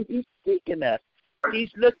worship him. He's seeking us.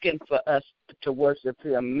 He's looking for us to worship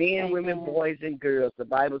him, men, women, boys, and girls. The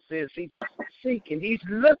Bible says he's seeking. He's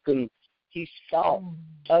looking. He sought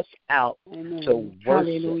us out to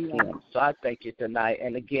worship him. So I thank you tonight.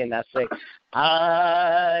 And again, I say,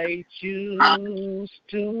 I choose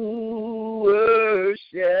to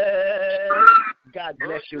worship. God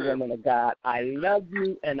bless you, woman of God. I love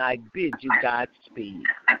you, and I bid you Godspeed.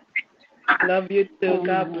 Love you too.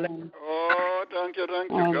 God bless. Oh, thank you.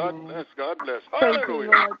 God bless. God bless. Praise Hallelujah.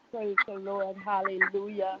 the Lord. Praise the Lord.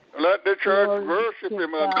 Hallelujah. Let the church Glory worship to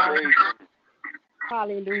him and God. praise him.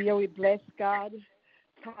 Hallelujah. We bless God.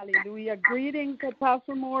 Hallelujah. Greetings,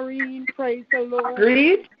 Apostle Maureen. Praise the Lord.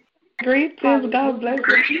 Greetings. God bless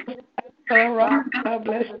you. God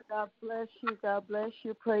bless you. God bless you. God bless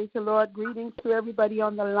you. Praise the Lord. Greetings to everybody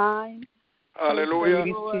on the line. Hallelujah.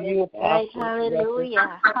 Greetings to you, Apostle.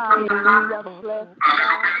 Hallelujah. Hallelujah. Bless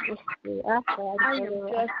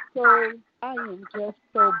God. I am just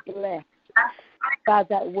so blessed by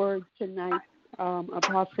that word tonight,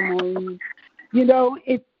 Apostle Maureen. You know,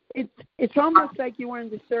 it's almost like you were in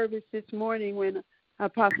the service this morning when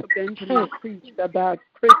Apostle Benjamin preached about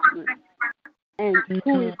Christmas and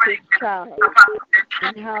who is this child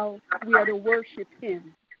and how we are to worship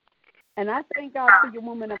him. And I thank God for your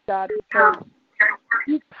woman of God because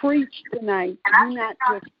you preach tonight. You not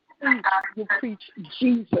just preach, you preach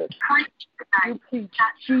Jesus. You preach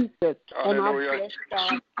Jesus. Hallelujah.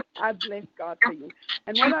 And I bless God for you.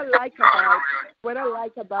 And what I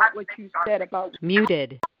like about what you said about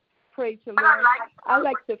muted. Praise the Lord. I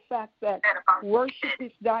like the fact that worship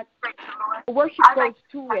goes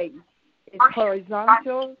two ways. It's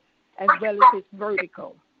horizontal as well as it's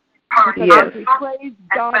vertical. Because as we praise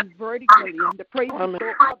God vertically and the praises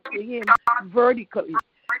go up to Him vertically,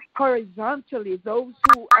 horizontally, those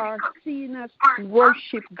who are seeing us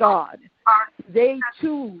worship God, they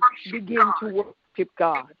too begin to worship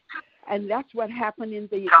God. And that's what happened in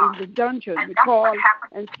the dungeon with Paul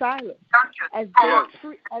and Silas. As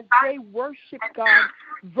they worship God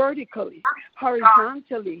vertically,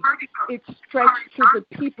 horizontally, it stretched to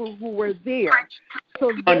the people who were there.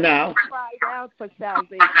 So they cried out for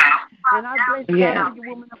salvation. And I bless God for you,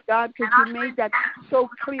 woman of God, because you made that so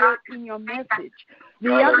clear in your message.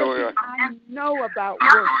 The other thing I know about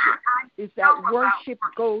worship is that worship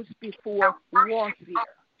goes before warfare.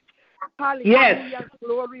 Hallelujah. Yes.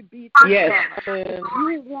 Glory be to God.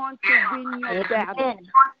 You want to win your battle.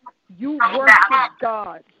 You worship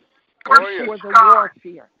God for the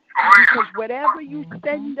warfare. Because whatever you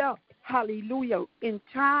send up, hallelujah, in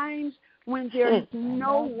times when there is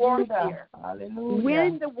no warfare,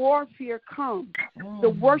 when the warfare comes, the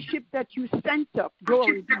worship that you sent up,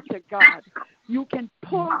 glory be to God, you can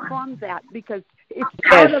pull from that because it's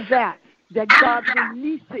out of that God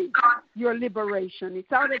releases your liberation.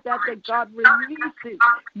 It's out of that God releases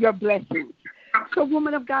your blessings. So,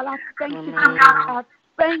 woman of God, I thank you. I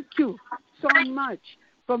thank you so much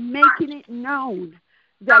for making it known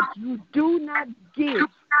that you do not give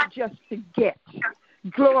just to get.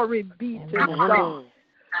 Glory be to God.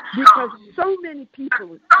 Because so many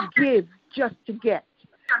people give just to get.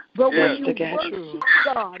 But when you worship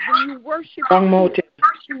God, when you worship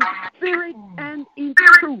in spirit and in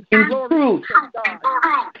truth, glory to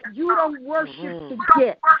God, you don't worship to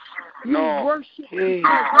get. You worship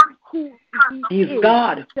because of who He is.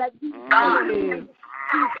 God. That He is.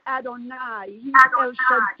 He's Adonai. He's El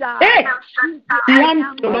Shaddai. He's the I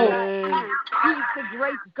am that I am. He's the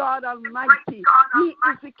great God Almighty. He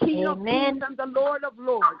is the King of Kings and the Lord of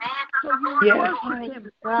Lords. So you worship Him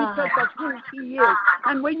because of who He is.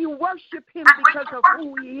 And when you worship Him because of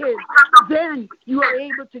who He is, then you are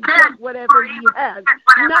able to get whatever He has.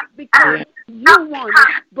 Not because you want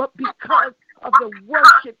it, but because of the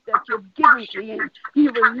worship that you've given to Him. He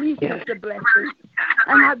releases the blessings.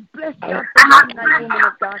 And I bless God for you tonight, woman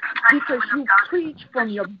of God, because you preach from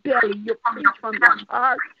your belly, you preach from your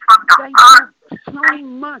heart. Thank you so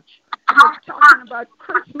much for talking about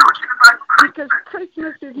Christmas, because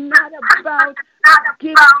Christmas is not about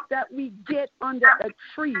gifts that we get under a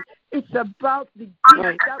tree. It's about the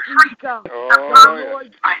gifts that we got from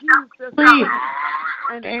Lord Jesus Christ.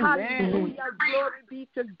 And hallelujah, glory be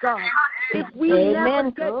to God. If we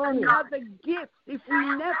never get another gift, if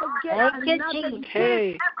we never get another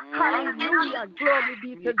gift, hallelujah, glory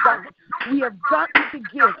be to God. We have gotten the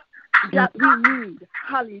gift that we need.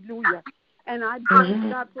 Hallelujah. And I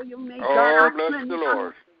bless God for you. May God replenish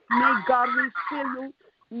you. May God refill you.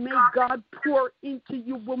 May God pour into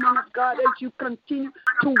you, woman of God, as you continue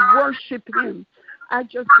to worship Him. I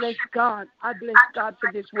just bless God. I bless God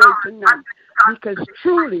for this word tonight. Because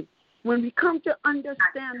truly, when we come to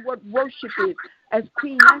understand what worship is, as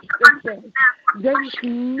Queen Esther says, then it's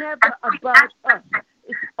never about us.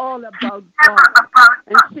 It's all about God.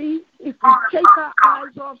 And see, if we take our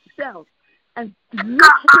eyes off self and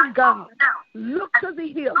look to God, look to the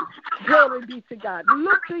hills, glory be to God,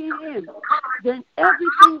 look to Him, then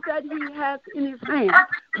everything that He has in His hand,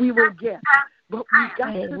 we will get. But we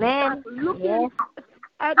got to stop looking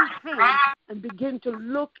at His hand and begin to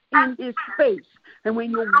look in His face. And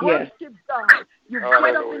when you worship God, you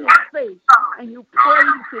get up in His face and you praise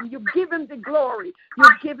Him. You give Him the glory. You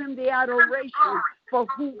give Him the adoration for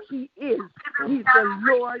who He is. He's the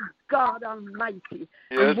Lord God Almighty.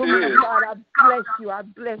 And woman of God, I bless you. I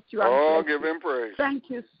bless you. I bless give Him praise. Thank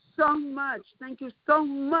you so much. Thank you so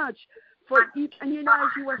much. And you know, as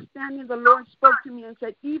you were standing, the Lord spoke to me and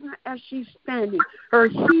said, even as she's standing, her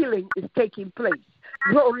healing is taking place.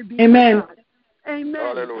 Glory be to God. Amen.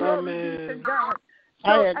 Hallelujah. Glory be to God.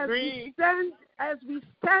 So I agree. As we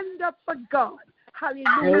stand up for God,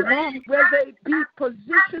 hallelujah, whether it be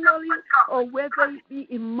positionally or whether it be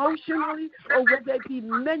emotionally or whether it be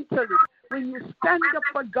mentally, when you stand up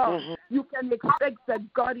for God, you can expect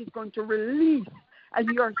that God is going to release. And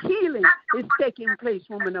your healing is taking place,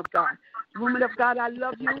 woman of God. Woman of God, I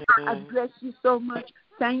love you. I bless you so much.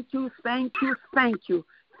 Thank you, thank you, thank you.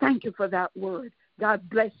 Thank you for that word. God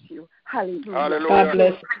bless you. Hallelujah. Hallelujah. God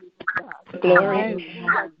bless you. Glory.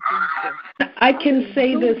 I can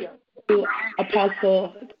say this to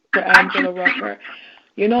Apostle Angela Rucker.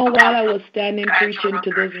 You know, while I was standing preaching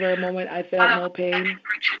to this very moment, I felt no pain.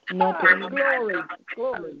 No pain. Glory.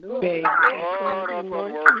 Pain. Oh, that's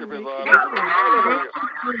what worship is all about.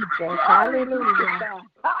 Hallelujah.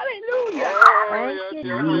 Hallelujah. Thank you,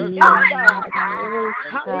 Yes.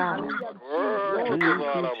 God. Worship is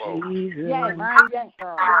all about. Yes, yes,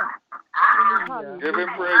 God. Give him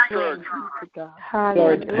praise, church.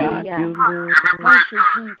 Hallelujah. Thank you,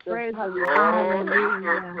 Jesus. Praise Oh,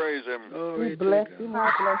 let's praise him. we bless him, we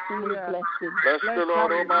bless him, we bless him. Bless the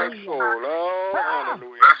Lord, oh my soul. Oh,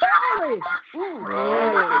 hallelujah. Glory.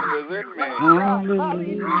 All that is within me.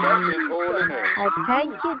 Hallelujah. Bless his holy name. I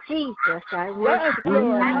thank you, Jesus. I Yes, worship you.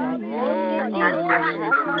 Lord. I thank you,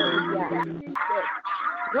 Jesus. Hallelujah.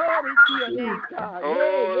 Glory to your name, God.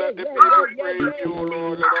 Oh, let the people praise you,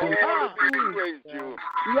 Lord. Let all the people praise you.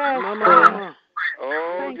 Yes, Lord.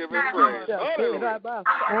 Oh, give him praise. Hallelujah.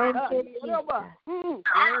 Thank you, Jesus.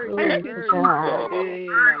 Thank you, Jesus.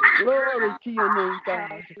 Glory to your name, God.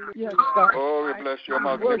 Yes, God. Oh, we bless your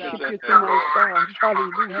Worship magnificent you name. tonight, God.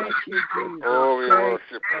 Hallelujah. Oh, we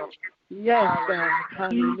worship you. Yes, God.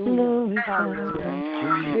 Hallelujah.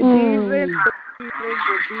 Mm.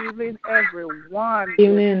 Good evening, everyone.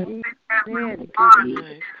 Amen.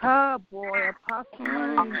 Ah, boy, Apostle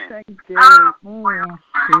Marine, thank you.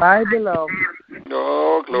 My beloved.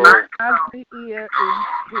 Oh, glory. As the ear in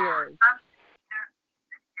tears.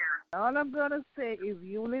 All I'm going to say is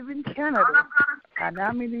you live in Canada, and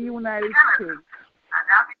I'm in the United States,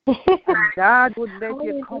 and God would let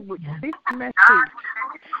you come with this message.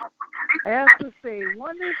 I have to say,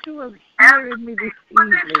 wonder if she was hearing me this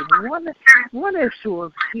evening. Wonder if she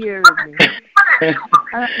was hearing me. And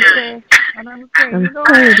I'm saying, you know,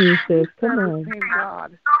 we serve the same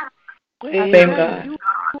God. Same God.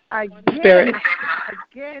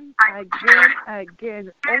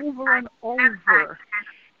 Again, over and over,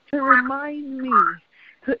 to remind me,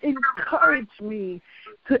 to encourage me,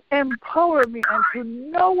 to empower me, and to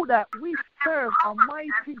know that we serve a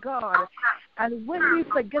mighty God. And when we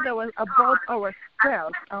forget about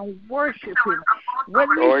ourselves and worship Him, when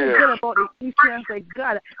we forget about the issue and say,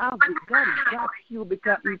 God, I've got you,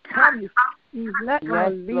 because He promised He's not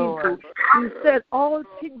going to leave you. He said all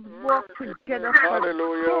things work together for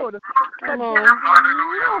good. But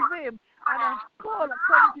love Him. And I call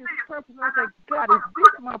according to His purpose, and I say, God, is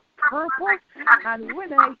this my purpose? And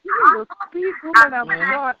when I hear you speak, woman of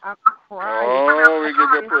God, I cry. Oh, we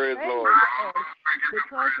give you praise, Lord.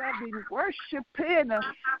 Because I've been worshiping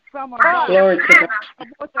from about my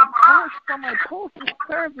postal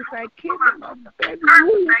service. I came in my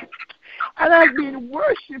bedroom. And I've been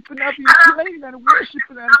worshiping, I've been playing and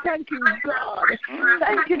worshiping and thanking God.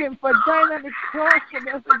 Thanking Him for dying on the cross for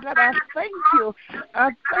me. I said, God, I thank you.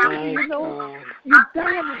 I thank you, you know, you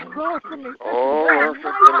died on the cross for me. Oh, worship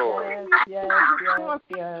the Lord. Yes. I was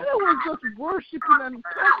just worshiping and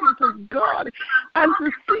talking to God. And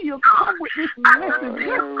to see you come with this message, that's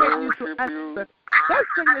you to answer. That's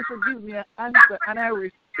you to give me an answer. And I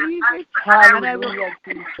receive it. And I will worship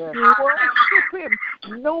Him.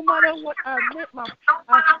 No matter what, I let my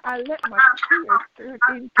tears turn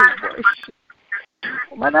into worship.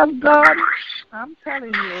 Man of God, I'm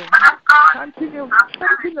telling you, continue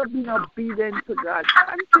being obedient to God.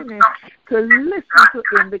 Continue to listen to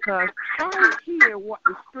Him, because I hear what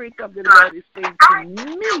the Spirit of the Lord is saying to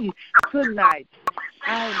me tonight.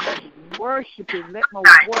 I must worship Him. Let my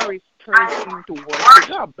worries turn into worship.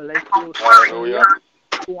 God bless you. Hallelujah.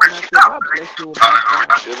 God bless you, my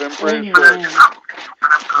God. Give Him praise, church.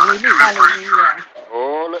 Hallelujah.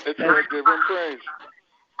 Oh, let the church give Him praise.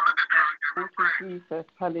 Thank you, Jesus.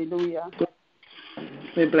 Hallelujah.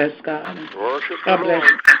 We bless God. Worship the God bless.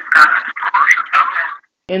 Lord.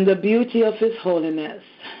 In the beauty of His holiness,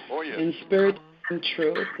 Oh, yes. in spirit and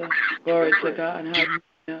truth. Glory to God. Hallelujah.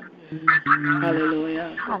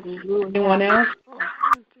 Hallelujah. Anyone else?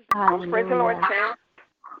 Hallelujah. Praise the Lord, Sam.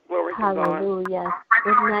 Glory to God. Hallelujah.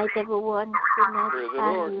 Good night, everyone. Good night, Praise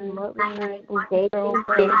the Lord.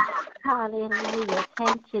 Hallelujah.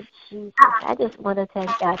 Thank you, Jesus. I just want to thank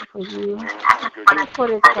God for you. I just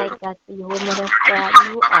want to thank God for you, woman of God.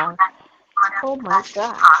 You are, oh my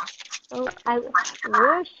God. So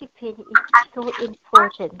worshiping is so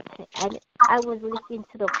important. And I was listening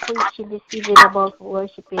to the preaching this evening about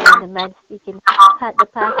worshiping, and the man speaking, the pastor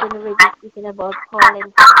already speaking about Paul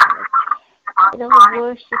and Silas. You know,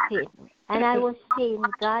 worshiping. And I was saying,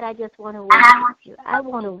 God, I just want to worship you. I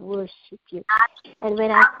want to worship you. And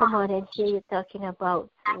when I come on and hear you talking about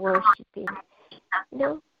worshiping, you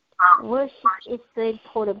know, worship is so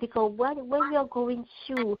important, because when we are going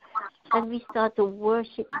through and we start to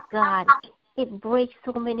worship God, it breaks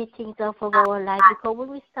so many things off of our life, because when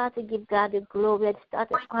we start to give God the glory and start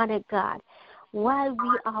to honor God, while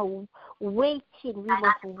we are waiting, we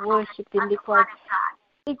must worship Him, because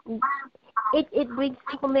it brings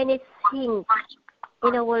so many things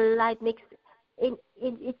in our life,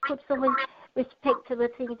 it puts so many respectable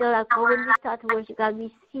things in our life. But when we start to worship God,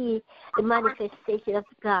 we see the manifestation of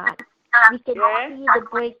God. We can see the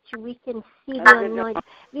breakthrough. We can see the anointing.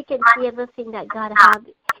 We can see everything that God has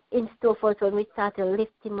in store for us when we start to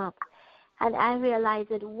lift Him up. And I realize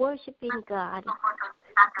that worshiping God,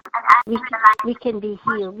 we can be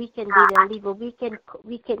healed. We can be delivered.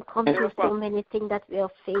 We can come through so many things that we are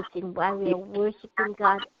facing while we are worshiping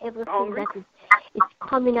God. Everything that is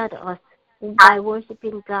coming at us by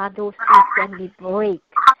worshiping God, those things can be break.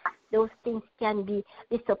 Those things can be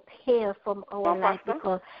disappear from our life,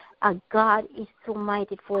 because our God is so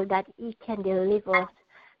mightyful that He can deliver us.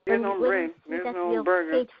 When we see that we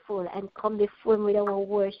are faithful and come before Him with our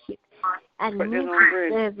worship, and need to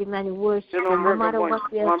serve Him and worship Him, no matter what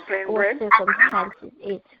our circumstances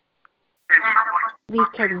is, we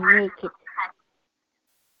can make it.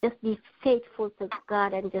 Just be faithful to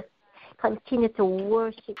God and just continue to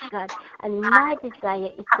worship God. And my desire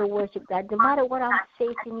is to worship God. No matter what I'm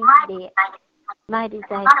facing each day, my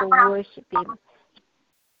desire is to worship Him.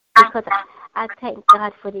 Because I thank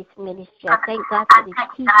God for this ministry. I thank God for this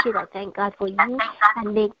teaching. I thank God for you.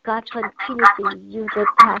 And may God continue to use the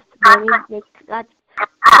testimony. May God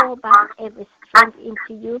pour back every strength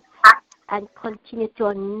into you and continue to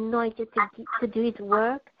anoint you to do His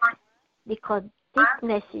work. Because this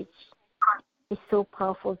message is so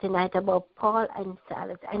powerful tonight about Paul and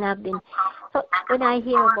Silas. And so when I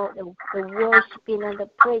hear about the worshiping and the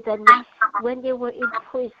praise, and when they were in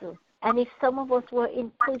prison, and if some of us were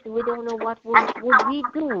in prison, we don't know what would we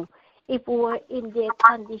do if we were in their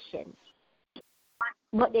condition.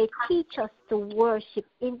 But they teach us to worship.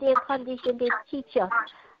 In their condition, they teach us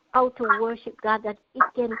how to worship God, that it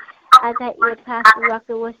can, as I hear Pastor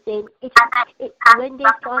Rocker was saying, when they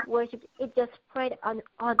start worship, it just spread on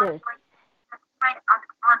others.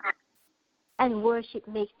 And worship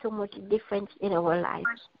makes so much difference in our lives.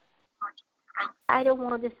 I don't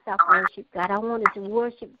want to stop worship God. I want to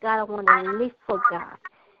worship God. I want to live for God.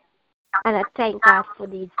 And I thank God for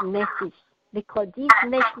this message, because this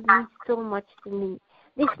message means so much to me.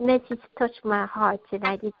 This message touched my heart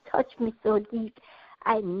tonight. It touched me so deep.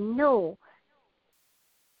 I know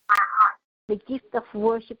the gift of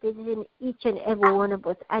worship is in each and every one of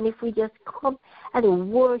us. And if we just come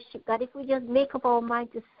and worship God, if we just make up our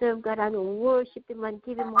mind to serve God and worship Him and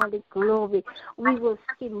give Him all the glory, we will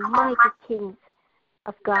see mighty things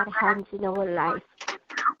of God's hands in our life.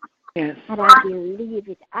 Yes. And I believe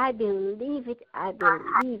it. I believe it. I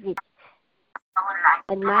believe it.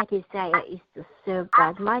 And my desire is to serve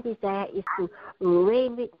God. My desire is to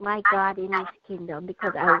reign with my God in His kingdom,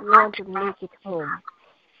 because I want to make it home.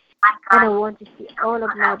 And I want to see all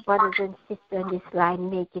of my brothers and sisters in this line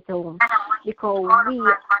make it home, because we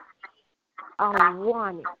are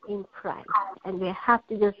one in Christ, and we have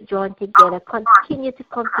to just join together, continue to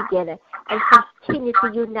come together, and continue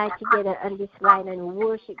to unite together on this line and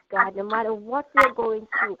worship God. No matter what we're going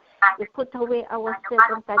through, we put away our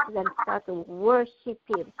circumstances and start to worship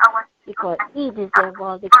Him, because He deserves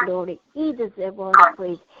all the glory. He deserves all the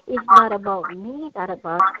praise. It's not about me, not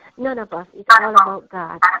about none of us. It's all about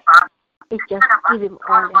God. It's just give Him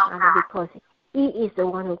all the honor, because He is the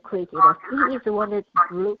one who created us. He is the one that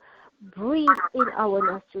breathe in our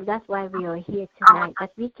nostrils. That's why we are here tonight,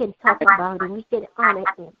 that we can talk about Him, we can honor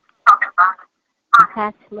Him.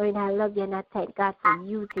 Pastor Marina, I love you, and I thank God for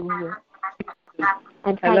using you.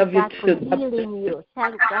 And thank God for healing you.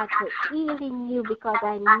 Thank God for healing you, because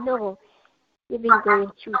I know you've been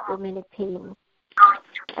going through so many pains.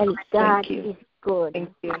 And God is good. Thank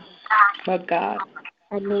you. But God.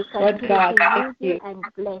 And may God use you and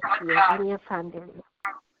bless you and your family.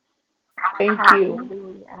 Thank you.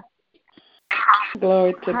 Hallelujah.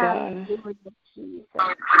 Glory to God. Hallelujah, Jesus.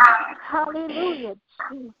 Hallelujah,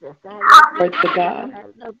 Jesus. I love Glory to God. I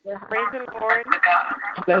love you. Praise the Lord.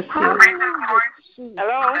 Bless you. Hallelujah, Jesus.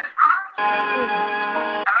 Hello.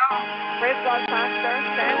 Praise God, Pastor.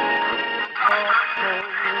 Stan.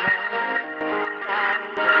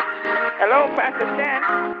 Hello, Pastor Stan.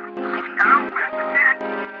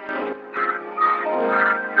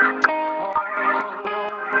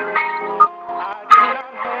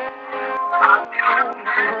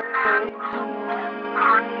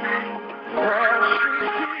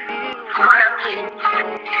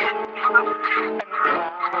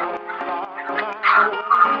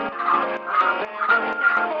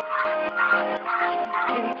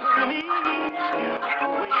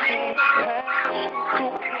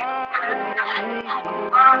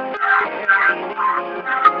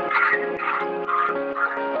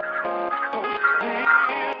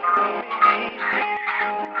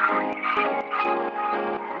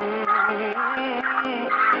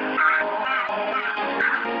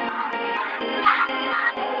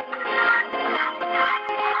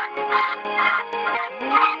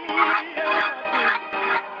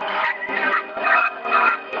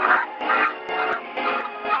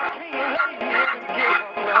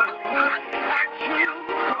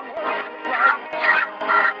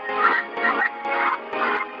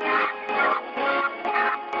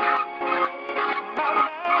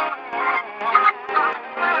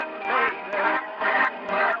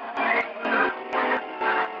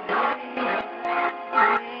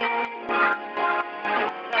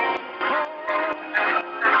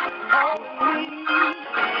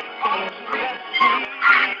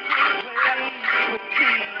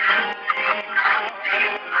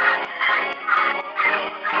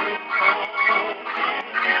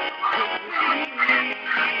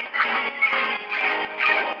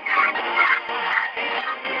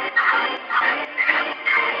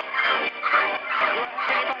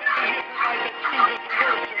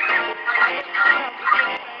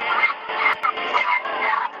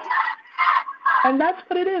 And that's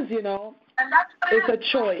what it is, you know. It's a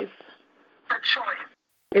choice.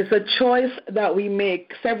 It's a choice that we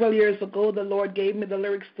make. Several years ago, the Lord gave me the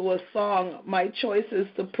lyrics to a song. My choice is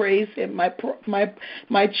to praise Him.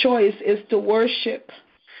 My choice is to worship.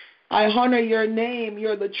 I honor your name.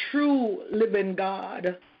 You're the true living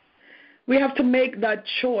God. We have to make that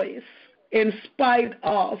choice in spite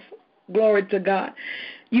of, glory to God.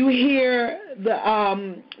 You hear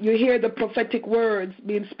the prophetic words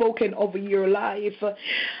being spoken over your life,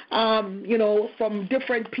 from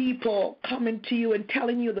different people coming to you and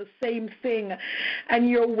telling you the same thing, and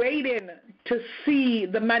you're waiting to see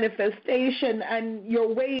the manifestation, and you're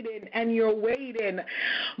waiting,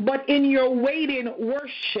 but in your waiting,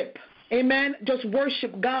 worship. Amen. Just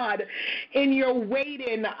worship God in your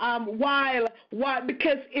waiting. While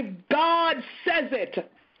because if God says it,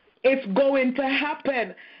 it's going to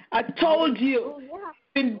happen. I told you,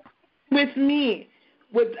 been with me,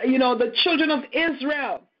 with the children of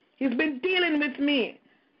Israel. He's been dealing with me.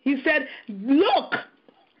 He said, "Look,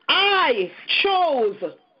 I chose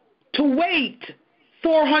to wait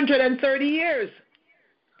 430 years."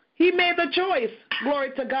 He made the choice.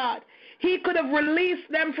 Glory to God. He could have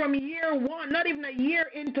released them from year one, not even a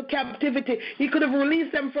year into captivity. He could have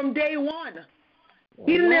released them from day one.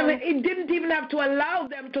 He didn't even have to allow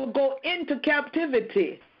them to go into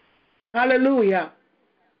captivity. Hallelujah.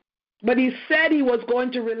 But he said he was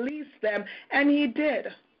going to release them, and he did.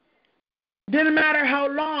 Didn't matter how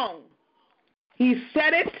long. He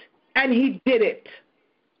said it, and he did it.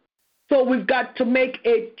 So we've got to make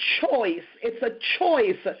a choice. It's a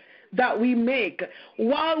choice that we make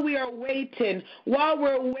while we are waiting, while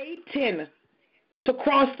we're waiting to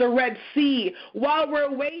cross the Red Sea, while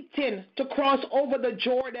we're waiting to cross over the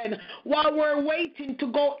Jordan, while we're waiting to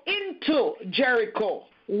go into Jericho,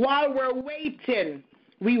 while we're waiting,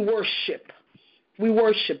 we worship. We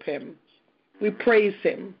worship Him. We praise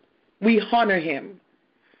Him. We honor Him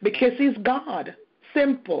because He's God.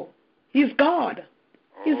 Simple. He's God.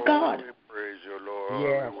 He's God. We praise you, Lord.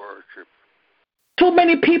 Yeah. We worship. Too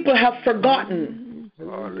many people have forgotten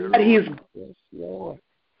that He's God.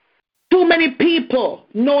 Too many people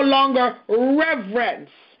no longer reverence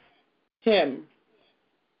Him,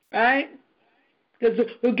 right? Because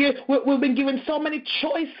we've been given so many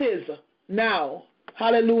choices now.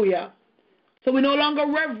 Hallelujah. So we no longer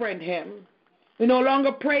reverence Him. We no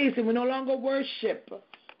longer praise Him. We no longer worship.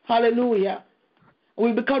 Hallelujah.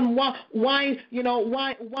 We become wine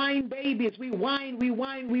babies. We whine.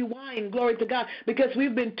 Glory to God. Because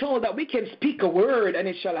we've been told that we can speak a word and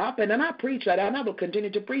it shall happen. And I preach that, and I will continue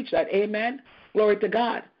to preach that. Amen. Glory to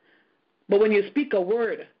God. But when you speak a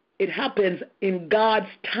word, it happens in God's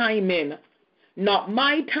timing. Not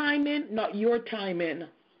my timing, not your timing.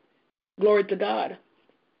 Glory to God.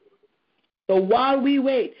 So while we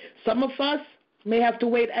wait, some of us may have to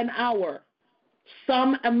wait an hour,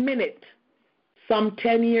 some a minute, some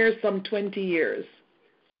 10 years, some 20 years.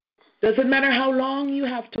 Doesn't matter how long you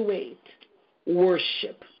have to wait.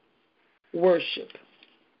 Worship. Worship.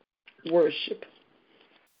 Worship.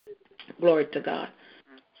 Glory to God.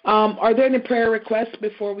 Are there any prayer requests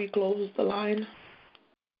before we close the line?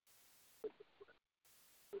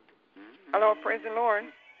 Hello, praise the Lord.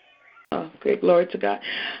 Oh, great, glory to God.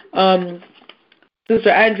 Sister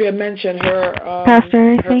Andrea mentioned her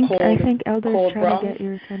Pastor, I think Elder's trying bronze. to get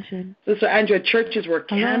your attention. Sister Andrea, churches were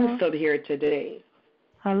canceled here today.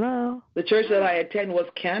 Hello? The church that I attend was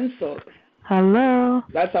canceled. Hello.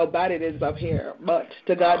 That's how bad it is up here. But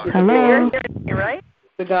to God be the Hello. glory. Right?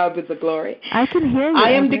 To God be the glory. I can hear you. I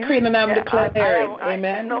am Elder. decreeing and I'm declaring,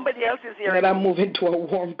 amen. Nobody else is hearing. that I'm moving to a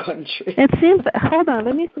warm country. It seems. Hold on.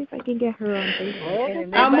 Let me see if I can get her on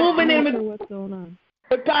Facebook. I'm moving in with with what's going on.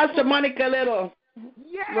 Pastor Monica Little.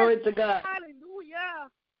 Yes. Glory to God. Hallelujah.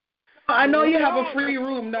 I know you have a free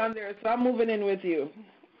room down there, so I'm moving in with you.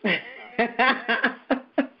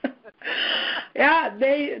 Yeah,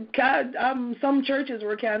 some churches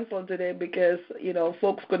were canceled today because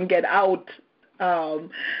folks couldn't get out. A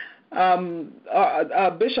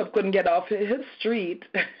bishop couldn't get off his street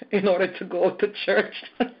in order to go to church.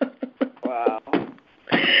 Wow.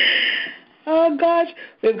 Oh gosh,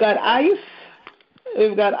 we've got ice,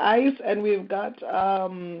 and we've got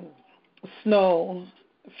snow,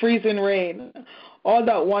 freezing rain, all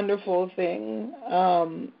that wonderful thing.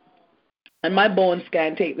 And my bones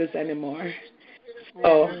can't take this anymore.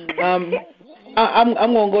 So I'm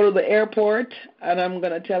gonna go to the airport and I'm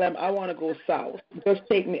gonna tell him I want to go south. Just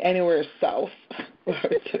take me anywhere south.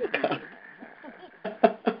 Glory to God.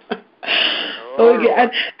 So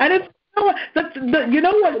again, and it's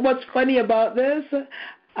what's funny about this?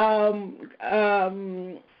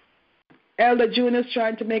 Elder June is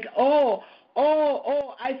trying to make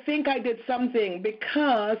I think I did something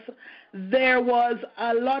because there was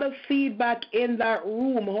a lot of feedback in that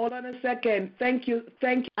room. Hold on a second. Thank you.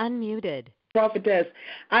 Unmuted. Prophetess.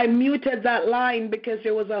 I muted that line because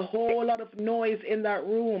there was a whole lot of noise in that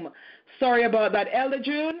room. Sorry about that. Elder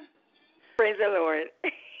June? Praise the Lord.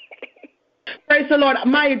 Praise the Lord.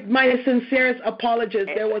 My sincerest apologies.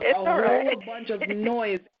 There was a whole bunch of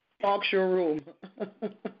noise in the talk show room.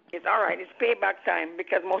 It's all right. It's payback time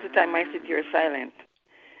because most of the time I sit here silent.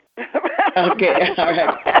 Okay, all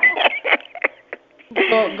right.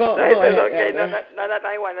 Go ahead. Okay, now that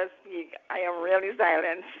I want to speak, I am really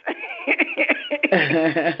silent.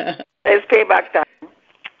 It's payback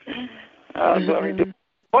time. Oh, glory to God.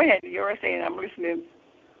 Go ahead. You were saying, I'm listening.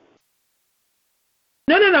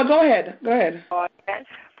 No. Go ahead. Oh, yes.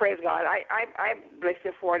 Praise God. I bless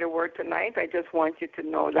you for the word tonight. I just want you to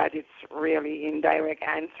know that it's really indirect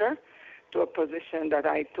answer to a position that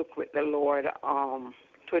I took with the Lord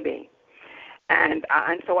today. And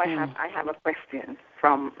so I have a question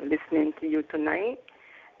from listening to you tonight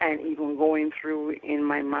and even going through in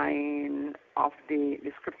my mind of the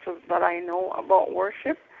scriptures that I know about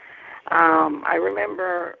worship. I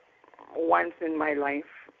remember once in my life,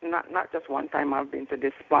 not just one time I've been to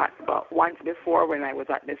this spot, but once before when I was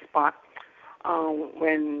at this spot,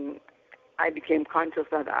 when I became conscious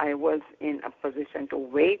that I was in a position to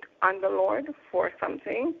wait on the Lord for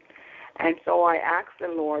something. And so I asked the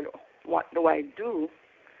Lord, what do I do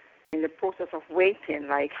in the process of waiting?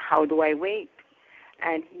 Like, how do I wait?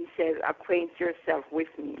 And he said, acquaint yourself with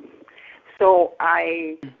me. So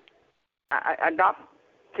I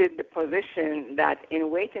adopted the position that in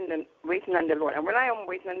waiting on the Lord, and when I am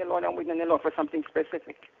waiting on the Lord, I'm waiting on the Lord for something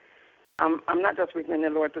specific. I'm not just waiting on the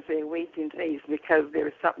Lord to say wait in place because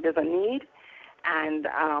there's a need, and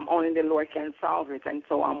only the Lord can solve it, and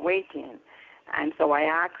so I'm waiting. And so I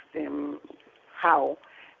asked him how,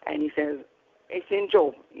 and he says, it's in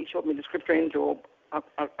Job. He showed me the scripture in Job,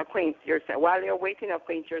 acquaint yourself. While you're waiting,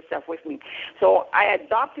 acquaint yourself with me. So I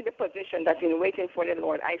adopted the position that in waiting for the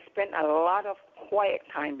Lord, I spent a lot of quiet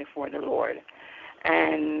time before the Lord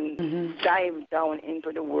and dive down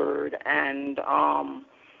into the Word and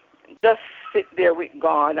just sit there with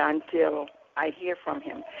God until I hear from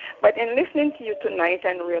Him. But in listening to you tonight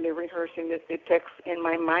and really rehearsing the text in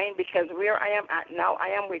my mind, because where I am at now, I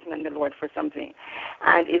am waiting on the Lord for something,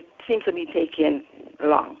 and it seems to be taking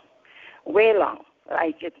long, way long.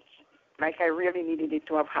 Like I really needed it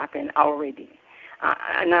to have happened already.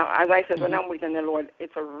 Now, as I said, when I'm waiting on the Lord,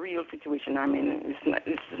 it's a real situation. I mean,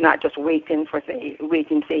 it's not just waiting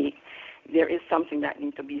sake. There is something that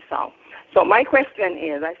needs to be solved. So my question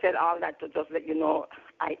is, I said all that to just let you know,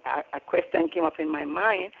 a question came up in my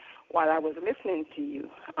mind while I was listening to you.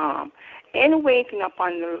 In waiting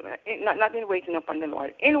upon not in waiting upon the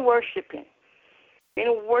Lord, in worshiping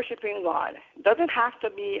God, does it have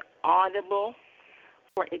to be audible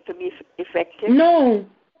for it to be effective? No.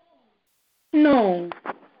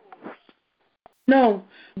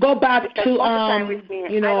 Go back because to even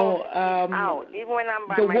when I'm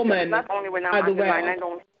by the myself, woman. not only when I'm on the line, I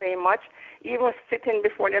don't say much. Even sitting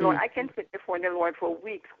before the Lord, I can sit before the Lord for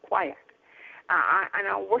weeks, quiet, and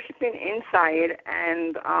I'm worshiping inside,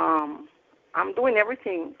 and I'm doing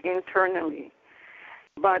everything internally.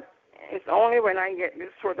 But it's only when I get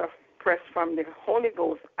this sort of press from the Holy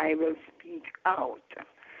Ghost I will speak out.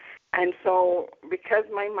 And so, because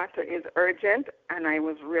my matter is urgent, and I'm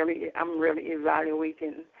really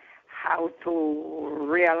evaluating how to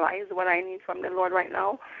realize what I need from the Lord right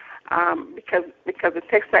now, because the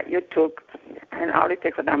text that you took and all the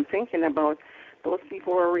text that I'm thinking about, those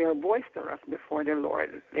people were real boisterous before the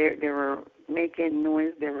Lord. They were making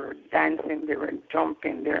noise, they were dancing, they were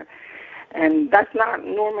jumping there, and that's not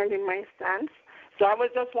normally my stance. So I was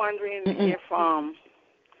just wondering if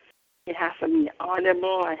it has to be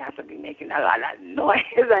audible, I have to be making a lot of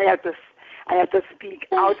noise, I have to speak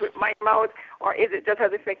out with my mouth, or is it just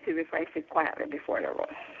as effective if I sit quietly before the Lord?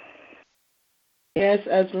 Yes,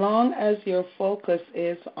 as long as your focus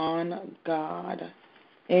is on God.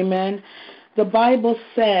 Amen. The Bible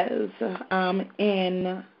says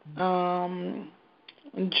in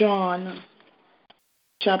John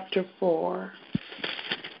chapter 4,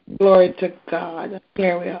 glory to God.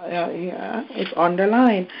 Here we are. Yeah, it's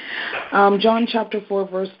underlined. John chapter 4,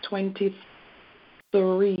 verse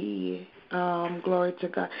 23. Glory to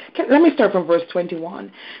God. Let me start from verse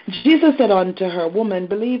 21. Jesus said unto her, Woman,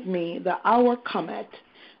 believe me, the hour cometh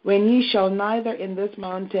when ye shall neither in this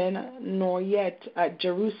mountain nor yet at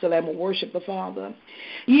Jerusalem worship the Father.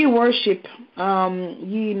 Ye worship,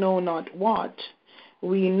 ye know not what.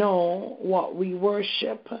 We know what we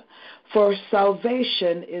worship, for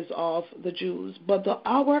salvation is of the Jews. But the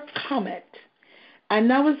hour cometh, and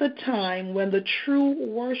now is the time when the true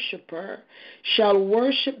worshiper shall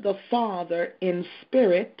worship the Father in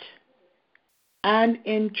spirit and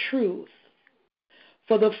in truth.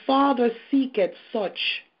 For the Father seeketh such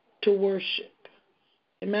to worship.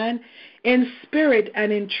 Amen? In spirit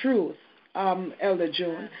and in truth, Elder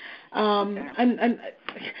June. And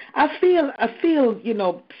I feel,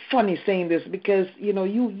 funny saying this because, you know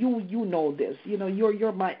this.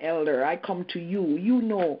 You're my elder. I come to you.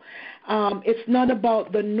 It's not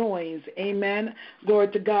about the noise. Amen. Glory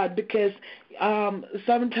to God. Because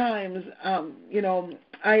sometimes,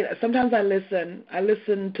 sometimes I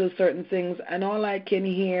listen to certain things, and all I can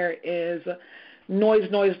hear is noise.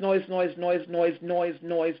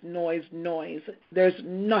 There's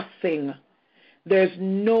nothing. There's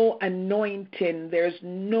no anointing. There's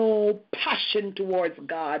no passion towards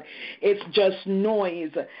God. It's just noise.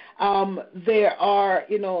 There are,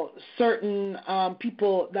 certain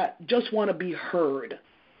people that just want to be heard.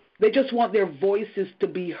 They just want their voices to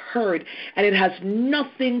be heard, and it has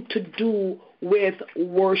nothing to do with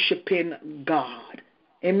worshiping God.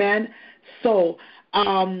 Amen? So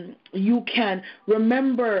you can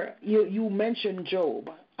remember, you mentioned Job.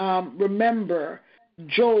 Remember,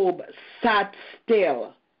 Job sat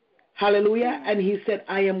still. Hallelujah. And he said,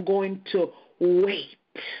 I am going to wait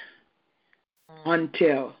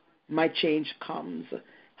until my change comes.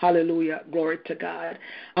 Hallelujah. Glory to God.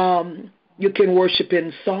 You can worship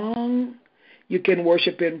in song. You can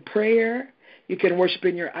worship in prayer. You can worship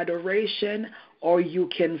in your adoration. Or you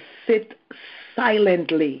can sit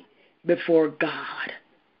silently before God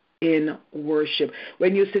in worship.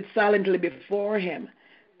 When you sit silently before Him,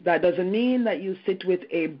 that doesn't mean that you sit with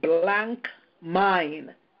a blank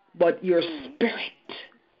mind, but your spirit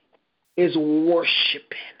is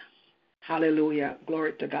worshiping. Hallelujah.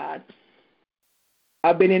 Glory to God.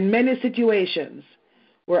 I've been in many situations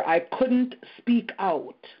where I couldn't speak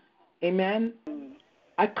out. Amen.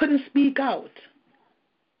 I couldn't speak out,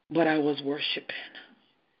 but I was worshiping.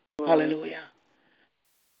 Hallelujah.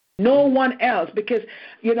 No one else, because,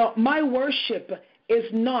 my worship is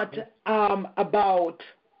not about,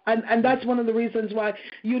 and that's one of the reasons why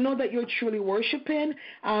you know that you're truly worshiping,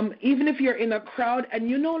 even if you're in a crowd and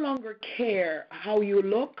you no longer care how you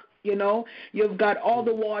look, you've got all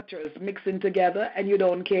the waters mixing together and you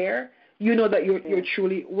don't care, you know that you're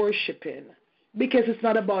truly worshiping, because it's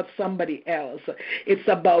not about somebody else. It's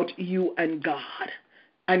about you and God.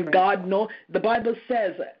 And God knows, the Bible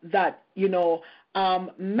says that,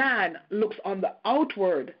 man looks on the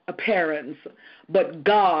outward appearance, but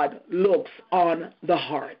God looks on the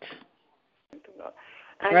heart.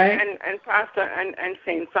 And, right? And Pastor, and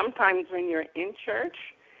saying sometimes when you're in church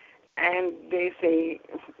and they say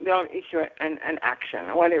they'll issue an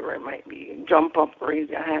action, whatever it might be, jump up, raise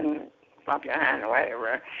your hand, clap your hand,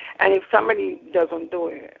 whatever. And if somebody doesn't do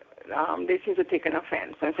it, they seem to take an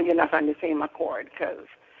offense and say you're not on the same accord, because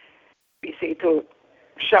we say to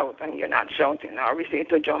shout and you're not shouting, or we say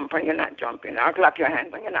to jump and you're not jumping, or clap your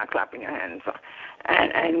hands and you're not clapping your hands,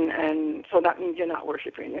 and so that means you're not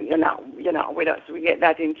worshiping, and you're not with us. We get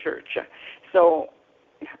that in church. So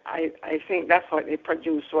I think that's what they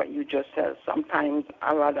produce, what you just said. Sometimes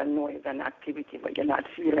a lot of noise and activity, but you're not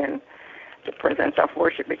feeling the presence of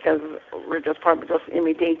worship, because we're just probably just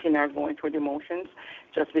imitating or going through the motions,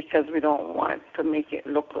 just because we don't want to make it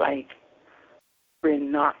look like we're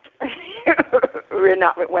not we're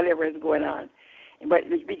not with whatever is going on. But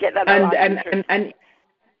we get that a lot. And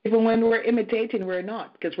even when we're imitating, we're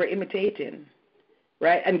not, because we're imitating,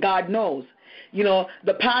 right? And God knows.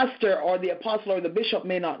 The pastor or the apostle or the bishop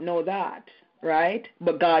may not know that, right?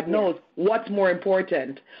 But God knows what's more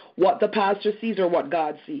important, what the pastor sees or what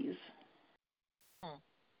God sees.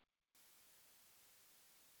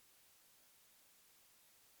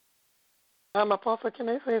 Apostle, can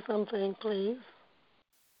I say something, please?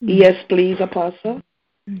 Yes, please, Apostle.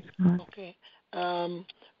 Okay.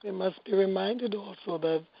 We must be reminded also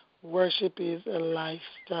that worship is a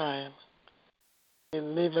lifestyle. We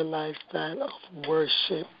live a lifestyle of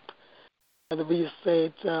worship. And we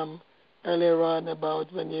said earlier on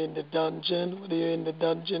about when you're in the dungeon, whether you're in the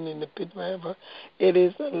dungeon, in the pit, wherever, it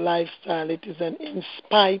is a lifestyle. It is an in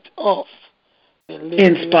spite of.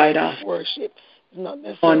 In spite of worship. It's not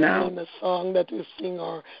necessarily in a song that we sing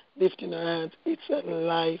or lifting our hands. It's a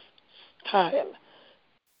lifestyle.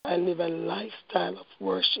 I live a lifestyle of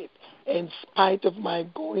worship. In spite of my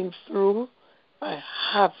going through, I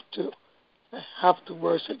have to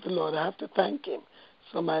worship the Lord. I have to thank Him.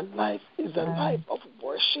 So my life is a life of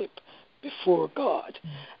worship before God.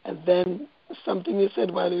 And then something you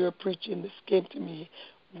said while you were preaching, this came to me.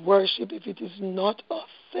 Worship, if it is not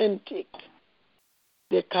authentic,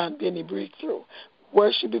 there can't be any breakthrough.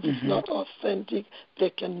 Worship, if it's not authentic, there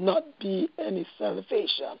cannot be any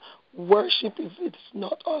salvation. Worship, if it's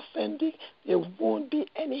not authentic, there won't be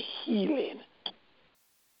any healing.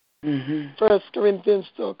 1 Corinthians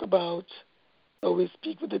talk about, so we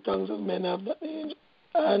speak with the tongues of men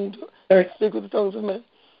and speak with the tongues of men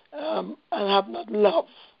and have not love.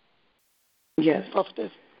 Yes.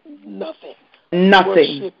 Prophetess, nothing.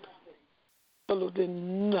 Nothing. Worship, absolutely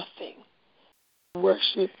nothing.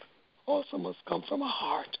 Worship also must come from a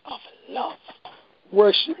heart of love.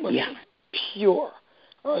 Worship must be pure.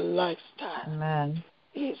 Our lifestyle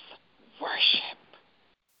is worship.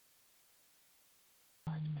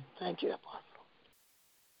 Thank you, Apostle.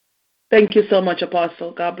 Thank you so much,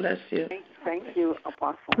 Apostle. God bless you. Thank you,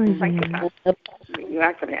 Apostle. Praise Thank you. You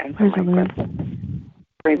actually answered my question.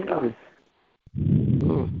 Praise God.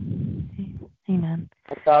 Amen.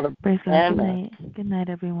 Praise God. Good night. Good night,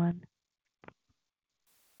 everyone.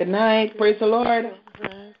 Good night. Praise the Lord.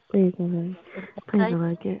 Praise the Lord. Praise the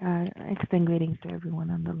Lord. Extend greetings to everyone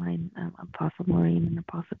on the line. Apostle Maureen and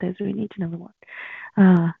Apostle Desiree and each and every one.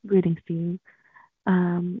 Greetings to you.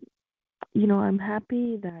 I'm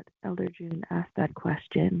happy that Elder June asked that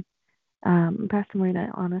question. Pastor Maureen, I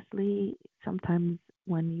honestly, sometimes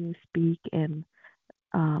when you speak and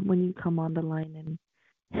when you come on the line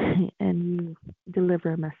and you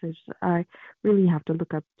deliver a message, I really have to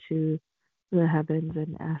look up to the heavens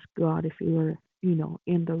and ask God if you were,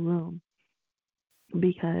 in the room,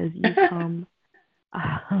 because you come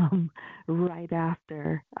right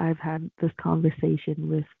after I've had this conversation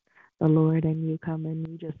with the Lord, and you come and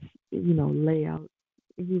you just, lay out,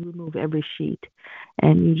 you remove every sheet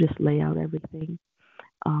and you just lay out everything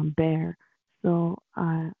bare. So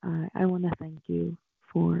I want to thank you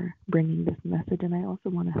for bringing this message, and I also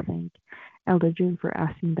want to thank Elder June for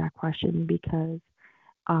asking that question, because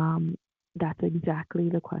that's exactly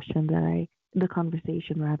the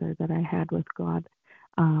conversation that I had with God,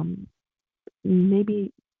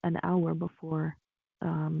 maybe an hour before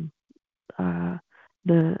the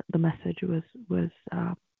message was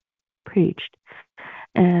preached,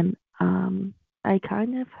 and I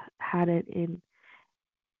kind of had it in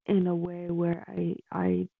a way where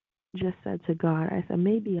I just said to God, I said,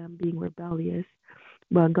 maybe I'm being rebellious,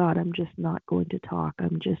 but God, I'm just not going to talk.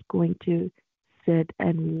 I'm just going to sit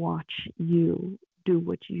and watch you do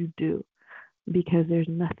what you do, because there's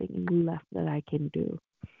nothing left that I can do.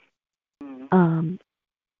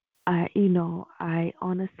 I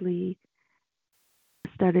honestly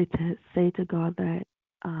started to say to God that,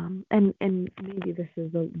 and maybe this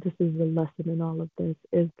is the lesson in all of this,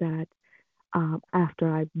 is that after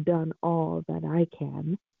I've done all that I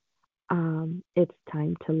can, it's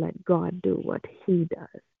time to let God do what He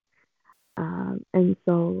does. And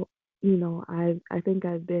so, I think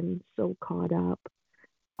I've been so caught up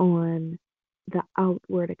on the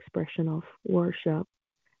outward expression of worship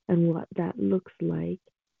and what that looks like,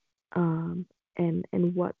 and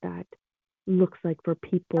what that looks like for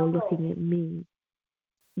people looking at me,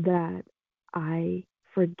 that I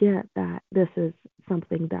forget that this is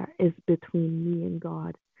something that is between me and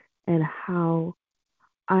God, and how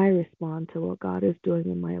I respond to what God is doing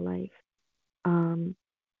in my life. And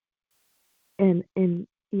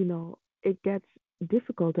it gets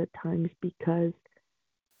difficult at times because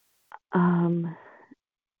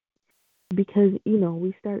we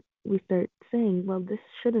start saying, well, this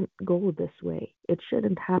shouldn't go this way. It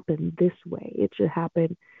shouldn't happen this way. It should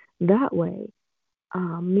happen that way.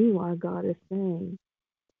 Meanwhile, God is saying,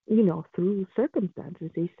 through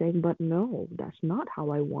circumstances, He's saying, but no, that's not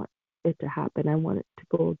how I want it to happen. I want it to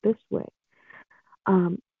go this way.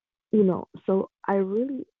 So I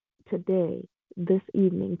really today, this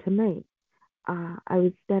evening, tonight, I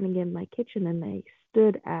was standing in my kitchen and I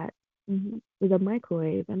stood at the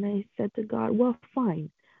microwave and I said to God, well, fine.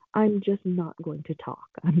 I'm just not going to talk.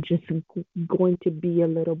 I'm just going to be a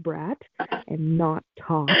little brat and not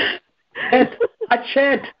talk. Watch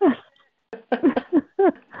it.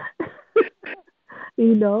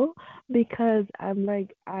 Because I'm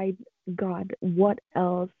like, God, what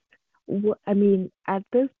else? At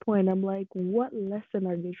this point, I'm like, what lesson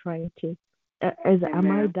are you trying to?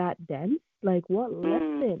 Am I that dense? Like, what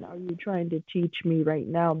lesson are you trying to teach me right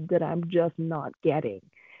now that I'm just not getting?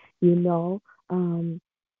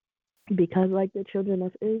 Because like the children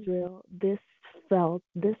of Israel, this feels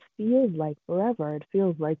like forever. It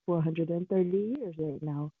feels like 430 years right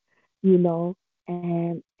now,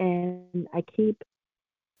 and I keep,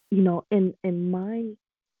 in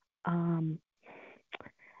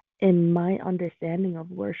my understanding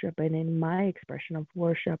of worship and in my expression of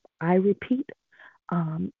worship, I repeat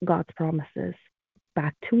God's promises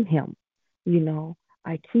back to Him.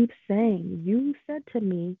 I keep saying, you said to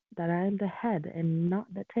me that I am the head and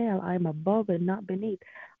not the tail. I am above and not beneath.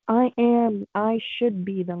 I should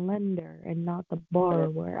be the lender and not the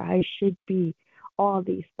borrower. I should be all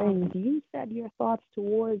these things. You said your thoughts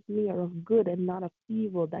towards me are of good and not of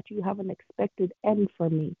evil, that you have an expected end for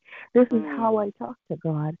me. This is how I talk to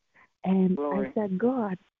God. And I said,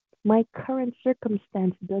 God, my current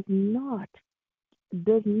circumstance does not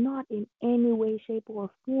in any way, shape, or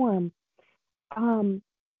form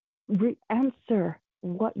answer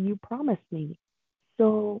what you promised me.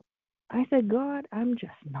 So I said, God, I'm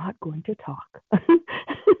just not going to talk.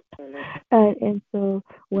 and so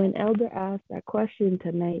when Elder asked that question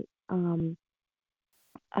tonight,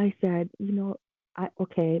 I said,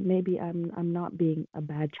 maybe I'm not being a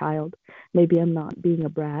bad child. Maybe I'm not being a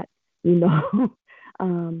brat.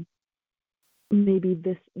 Maybe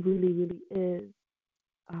this really, really is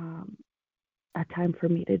a time for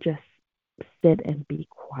me to just sit and be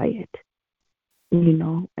quiet,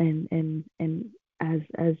 and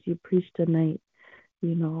as you preach tonight,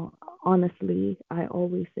 honestly, I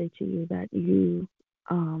always say to you that you,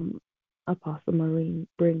 Apostle Maureen,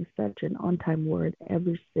 bring such an on-time word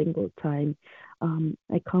every single time.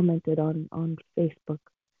 I commented on Facebook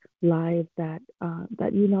Live that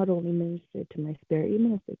you not only ministered to my spirit, you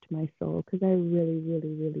ministered to my soul, because I really,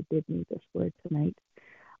 really, really did need this word tonight.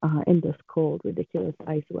 In this cold, ridiculous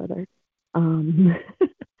ice weather.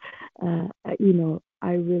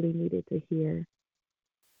 I really needed to hear.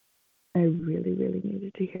 I really, really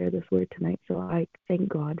needed to hear this word tonight. So I thank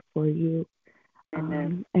God for you.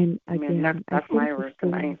 And again, that's my word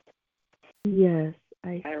tonight. Yes,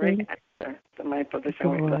 I thank God to my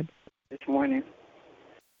position with this morning.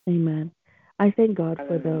 Amen. I thank God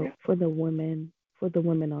for the women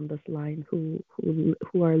on this line who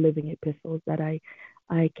are living epistles that I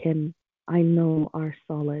know are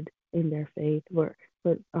solid in their faith.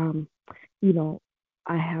 But I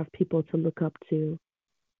have people to look up to,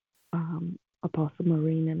 Apostle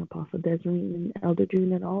Maureen and Apostle Desiree and Elder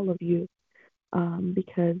June and all of you,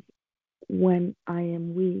 because when I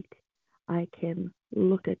am weak, I can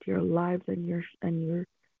look at your lives and your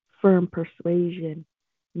firm persuasion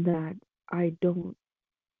that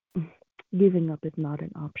giving up is not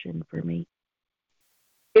an option for me.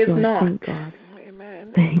 It's not. Thank God.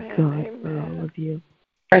 Amen. Thank God Amen. for all of you.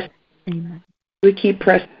 Amen. We keep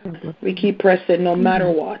pressing. We keep pressing no matter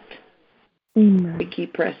what. Amen. We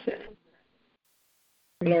keep pressing.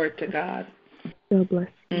 Glory to God. God bless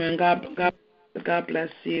you. And God bless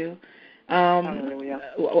you.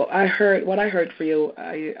 I heard for you.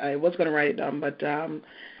 I was going to write it down, but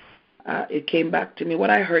it came back to me. What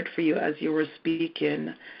I heard for you as you were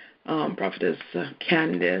speaking, Prophetess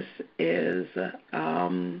Candace, is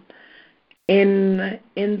in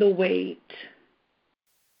the wait,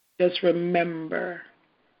 just remember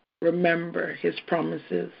His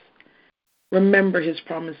promises. Remember His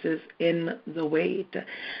promises in the wait.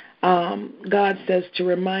 God says to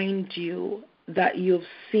remind you that you've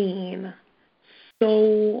seen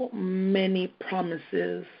so many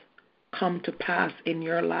promises come to pass in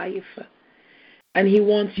your life. And He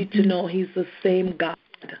wants you to know He's the same God.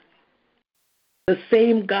 The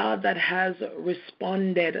same God that has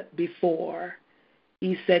responded before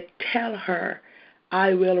He said, tell her,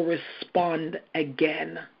 I will respond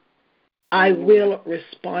again. I will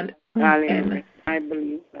respond again. I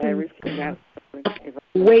believe. I receive that.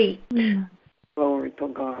 Wait. Glory to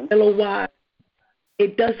God. A little while.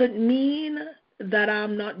 It doesn't mean that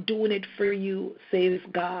I'm not doing it for you, says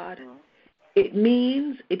God. It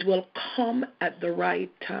means it will come at the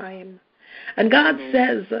right time. And God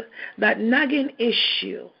says that nagging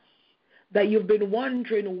issue that you've been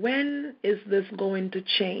wondering, when is this going to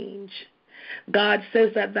change? God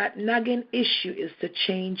says that nagging issue is to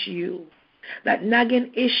change you. That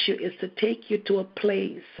nagging issue is to take you to a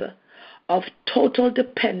place of total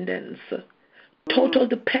dependence. Total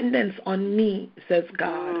dependence on me, says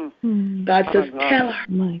God. God says, tell her,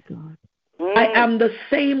 my God, I am the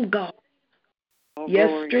same God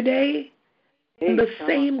yesterday and the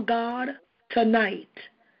same God tonight.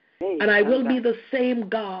 And I will be the same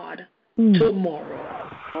God tomorrow.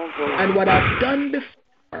 And what I've done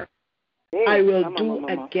before, I will do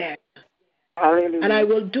again. And I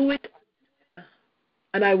will do it.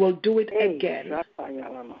 And I will do it again.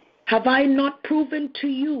 Have I not proven to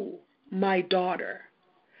you, my daughter,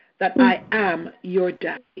 that I am your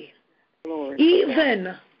daddy?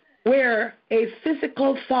 Even where a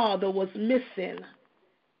physical father was missing,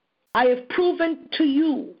 I have proven to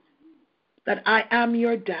you that I am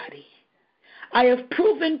your daddy. I have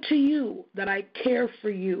proven to you that I care for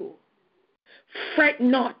you. Fret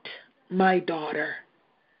not, my daughter.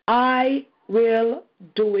 I will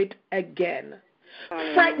do it again.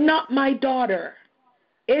 Fret not, my daughter.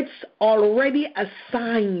 It's already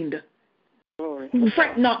assigned.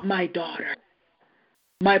 Fret not, my daughter.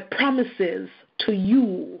 My promises to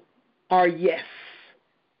you are yes.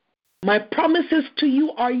 My promises to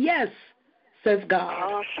you are yes, says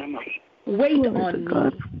God. Wait on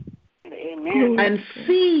me and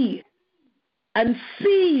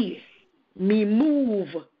see me move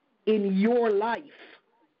in your life.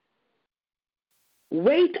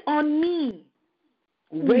 Wait on me.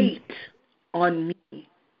 Wait on me,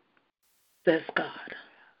 says God.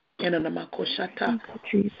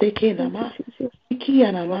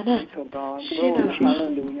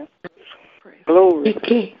 Glory.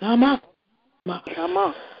 Come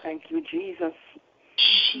on. Thank you, Jesus.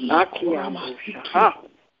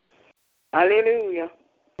 Hallelujah.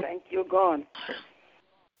 Thank you, God.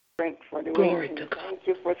 Strength for the waiting. Thank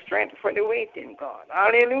you for strength for the waiting, God.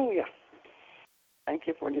 Hallelujah. Thank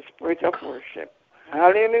you for the spirit of worship.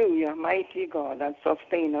 Hallelujah. Mighty God that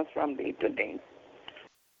sustain us from day to day.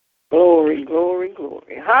 Glory, glory,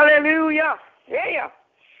 glory. Hallelujah. Yeah.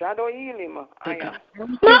 Shadow healing. No.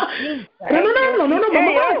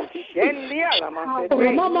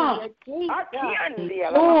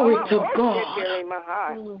 Glory to God.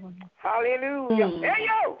 Hallelujah.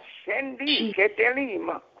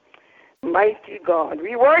 Mighty God,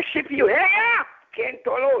 we worship you.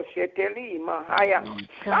 Kentolo shetelima haya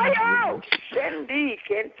haya shendi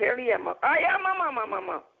kentelima haya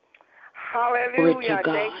mama. Hallelujah.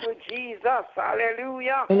 Thank you, Jesus.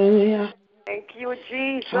 Hallelujah. Thank you,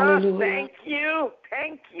 Jesus. Hallelujah.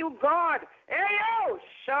 Thank you, God. Hey,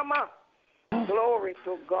 Shama. Glory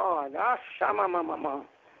to God. Shama, mama.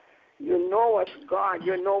 You know us, God.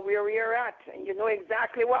 You know where we are at, and you know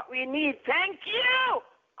exactly what we need. Thank you.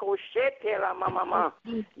 Koshetela, mama.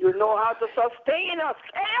 You know how to sustain us.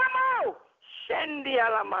 Kemo. Shendi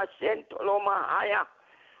alama shentoloma haya.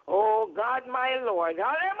 Oh, God, my Lord.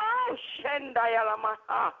 Alemo shendai alama.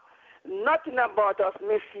 Nothing about us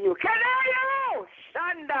miss you. Kanayo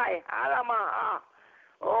shandai alama.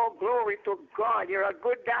 Oh, glory to God. You're a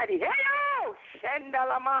good daddy. Heyo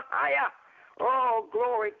shendalama haya. Oh,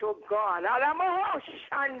 glory to God. Alamo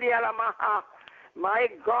shandi alama. My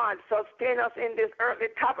God, sustain us in this earthly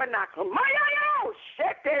tabernacle. Mayayo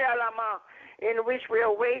shete alama, in which we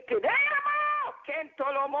are waiting.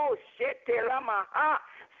 Kentolomo shete lama.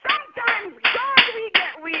 Sometimes, God, we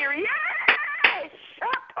get weary.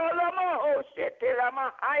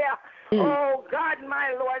 Oh, God,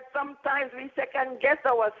 my Lord, sometimes we second guess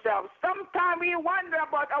ourselves. Sometimes we wonder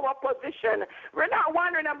about our position. We're not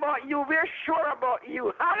wondering about you. We're sure about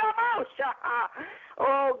you.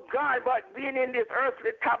 Oh, God, but being in this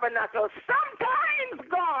earthly tabernacle, sometimes,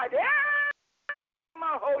 God,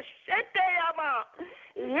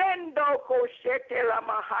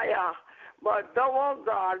 but thou, oh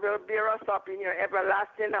God, will bear us up in your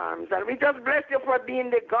everlasting arms. And we just bless you for being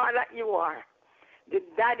the God that you are, the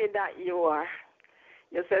daddy that you are.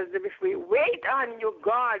 You says that if we wait on you,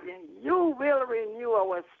 God, you will renew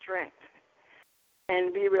our strength.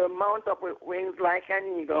 And we will mount up with wings like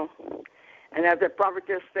an eagle. And as the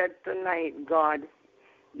prophetess said tonight, God,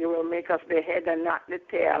 You will make us the head and not the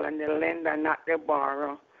tail, and the lender and not the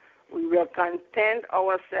borrower. We will content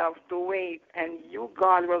ourselves to wait, and you,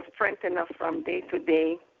 God, will strengthen us from day to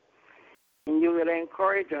day, and you will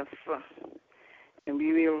encourage us, and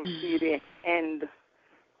we will see the end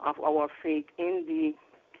of our faith in thee,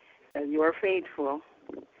 and you are faithful,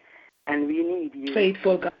 and we need you.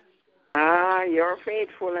 Faithful God. You're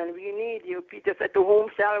faithful, and we need you. Peter said, to whom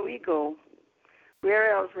shall we go?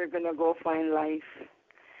 Where else we're going to go find life?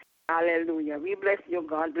 Hallelujah. We bless you,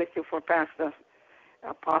 God. Bless you for Pastor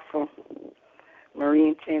Apostle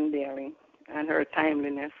Maureen Chenberry and her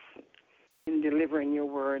timeliness in delivering your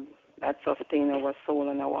word that sustain our soul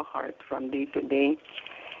and our heart from day to day.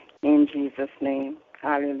 In Jesus' name.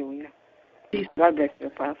 Hallelujah. God bless you,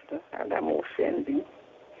 Pastor.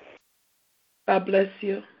 God bless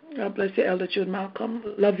you. God bless you, Elder Jude Malcolm.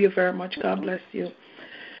 Love you very much. God bless you.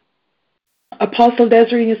 Apostle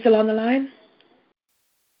Desiree, you still on the line?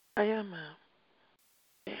 I am, ma'am.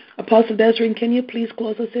 Apostle Desiree, can you please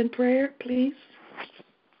close us in prayer, please?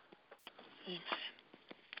 Amen.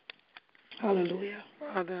 Hallelujah.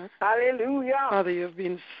 Father. Hallelujah. Father, you've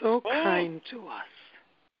been so kind to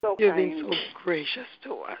us. You've been so gracious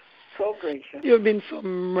to us. So gracious. You've been so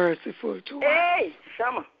merciful to us. Hey,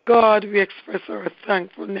 Shama. God, we express our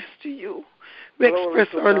thankfulness to you. We express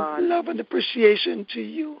our love and appreciation to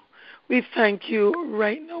you. We thank you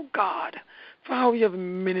right now, God, for how you have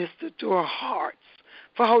ministered to our hearts,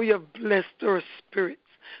 for how you have blessed our spirits,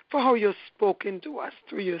 for how you have spoken to us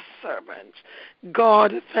through your servants.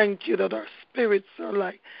 God, thank you that our spirits are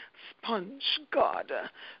like sponge, God.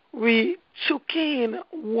 We took in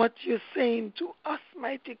what you're saying to us,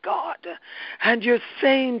 mighty God, and you're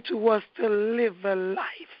saying to us to live a life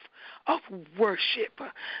of worship,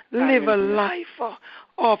 live a life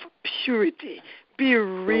of purity, be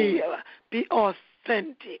real, be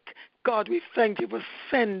authentic. God, we thank you for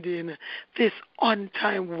sending this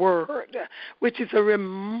on-time word, which is a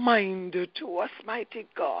reminder to us, mighty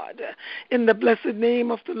God, in the blessed name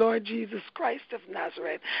of the Lord Jesus Christ of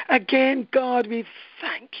Nazareth. Again, God, we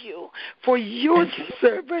thank you for your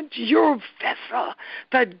servant, your vessel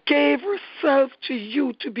that gave herself to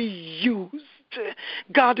you to be used.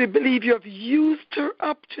 God, we believe you have used her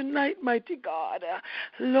up tonight, mighty God.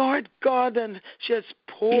 Lord God, and she has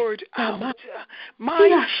poured out.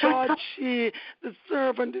 My God, she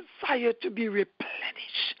deserves and desire to be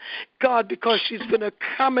replenished. God, because she's going to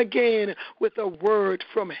come again with a word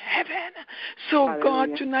from heaven. So,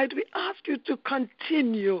 God, tonight we ask you to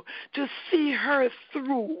continue to see her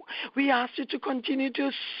through. We ask you to continue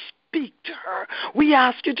to speak to her. We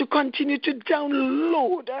ask you to continue to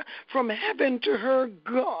download from heaven to her,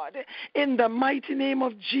 God, in the mighty name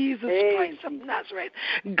of Jesus Christ of Nazareth.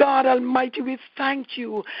 God Almighty, we thank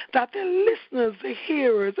you that the listeners, the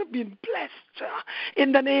hearers have been blessed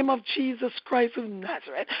in the name of Jesus Christ of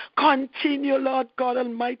Nazareth. Continue, Lord God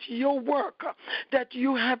Almighty, your work that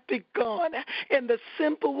you have begun in the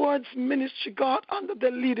Simple Words Ministry, God, under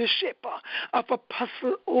the leadership of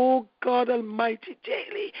Apostle, oh God Almighty,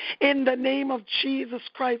 daily. In the name of Jesus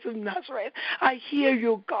Christ of Nazareth, I hear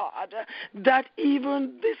you, God, that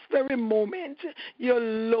even this very moment you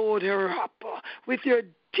load her up with your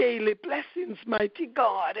daily blessings, mighty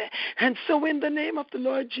God. And so in the name of the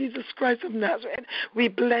Lord Jesus Christ of Nazareth, we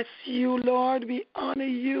bless you, Lord. We honor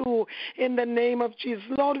you in the name of Jesus.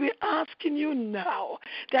 Lord, we're asking you now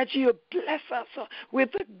that you bless us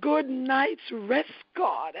with a good night's rest,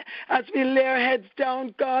 God. As we lay our heads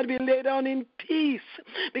down, God, we lay down in peace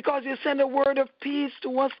because you send a word of peace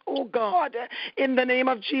to us, oh God. In the name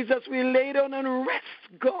of Jesus, we lay down and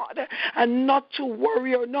rest, God, and not to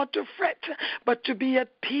worry or not to fret, but to be at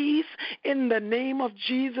peace in the name of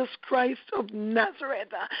Jesus Christ of Nazareth.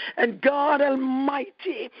 And God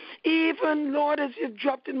Almighty, even, Lord, as you've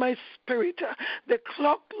dropped in my spirit, the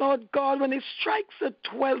clock, Lord God, when it strikes at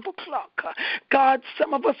 12 o'clock, God,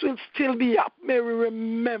 some of us will still be up. May we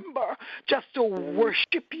remember just to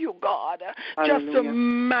worship you, God, just to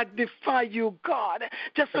magnify you, God,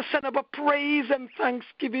 just to send up a praise and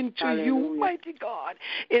thanksgiving to you, mighty God,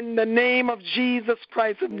 in the name of Jesus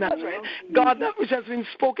Christ of Nazareth. God, that which has been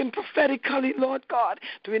spoken prophetically, Lord God,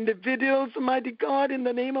 to individuals, mighty God, in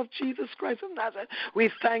the name of Jesus Christ of Nazareth.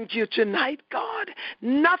 We thank you tonight, God.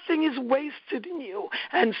 Nothing is wasted in you.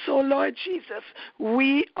 And so, Lord Jesus,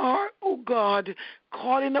 we are, oh God,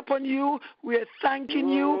 calling upon you. We are thanking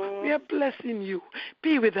you. We are blessing you.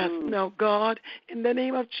 Be with us now, God, in the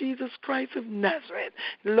name of Jesus Christ of Nazareth.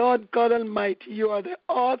 Lord God Almighty, you are the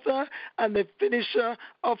author and the finisher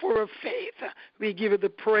of our faith. We give you the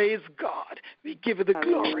praise, God. We give you the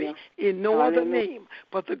glory in no other name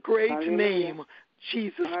but the great name,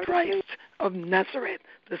 Jesus Christ of Nazareth,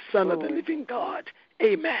 the Son of the living God.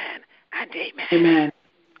 Amen and amen. Amen.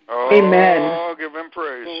 Oh, Amen. give him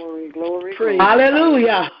praise. Glory, glory, Praise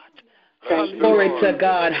Hallelujah. Bless the Glory Lord. to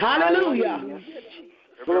God. Hallelujah.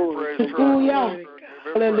 Give him praise. Hallelujah.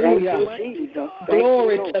 Hallelujah. Thank you, Jesus.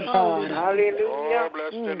 Glory to God. Hallelujah. Oh,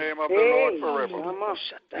 bless the name of the Lord forever.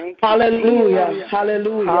 Thank you. Hallelujah.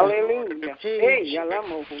 Hallelujah. Hallelujah. Hey,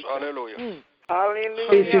 Hallelujah. Hallelujah.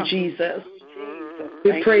 Praise you, Jesus.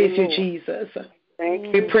 We praise you, Jesus. Thank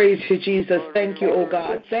you. We praise you, Jesus. Thank you, oh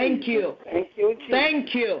God. Thank you. Thank you, Jesus.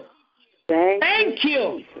 Thank you. Thank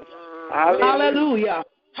you. Jesus. Hallelujah.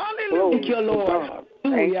 Hallelujah. Thank you, Lord.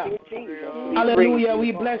 Hallelujah. Thank you, Jesus. Hallelujah.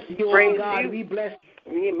 We bless you, oh God. We bless you.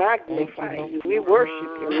 We magnify you. We worship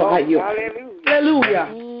you, Lord. Hallelujah. Hallelujah.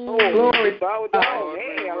 Glory. Bow down.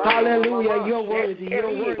 Hallelujah. You're worthy. You're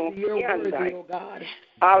worthy. You're worthy, oh God.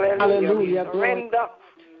 Hallelujah. Surrender.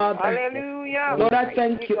 Hallelujah. Lord, I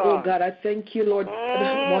thank you, oh God. I thank you, Lord,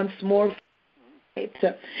 once more.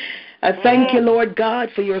 I thank you, Lord God,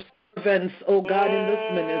 for your servants, oh God, in this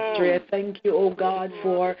ministry. I thank you, oh God,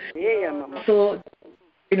 for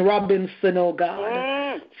in Robinson, oh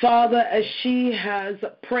God. Father, as she has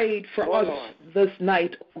prayed for us this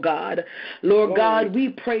night, oh God, Lord God, we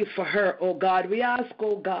pray for her, oh God. We ask,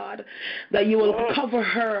 oh God, that you will cover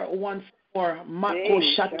her once more. Mako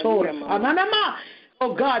Shator, Ananama,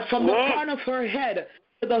 oh God, from the crown of her head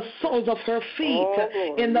to the soles of her feet,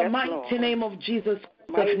 in the mighty name of Jesus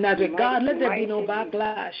of Nazareth. God, let there be no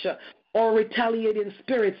backlash or retaliating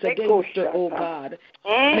spirits against her, oh God.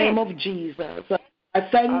 In the name of Jesus. I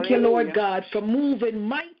thank you, Lord God, for moving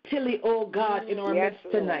mightily, oh God, in our midst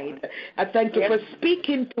tonight. I thank you for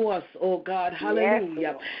speaking to us, oh God.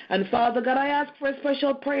 Hallelujah. And Father God, I ask for a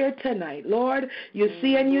special prayer tonight. Lord, you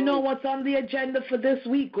see and you know what's on the agenda for this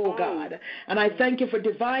week, oh God. And I thank you for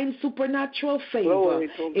divine supernatural favor.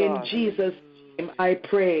 In Jesus' name I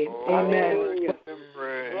pray. Amen.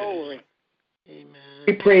 Glory.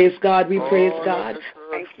 We praise God. We praise God.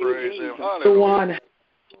 Thank you, Jesus. The one.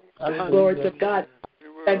 Glory to God.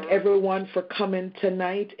 Thank everyone for coming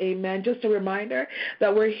tonight. Amen. Just a reminder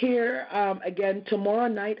that we're here again tomorrow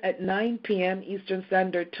night at 9 p.m. Eastern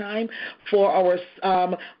Standard Time for our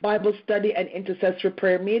Bible study and intercessory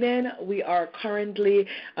prayer meeting. We are currently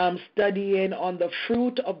studying on the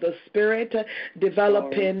fruit of the Spirit,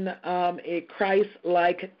 developing a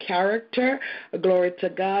Christ-like character. Glory to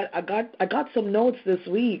God. I got some notes this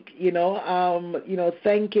week.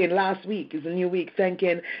 Thanking last week is a new week.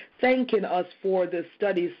 Thanking us for this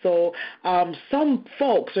study. So some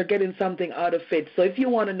folks are getting something out of it. So if you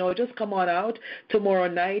want to know, just come on out tomorrow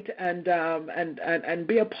night and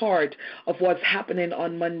be a part of what's happening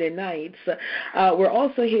on Monday nights. We're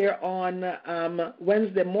also here on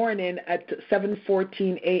Wednesday morning at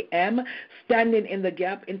 7:14 a.m. Standing in the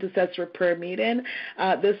Gap Intercessory Prayer Meeting.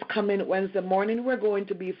 This coming Wednesday morning, we're going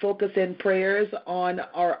to be focusing prayers on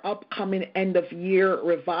our upcoming end-of-year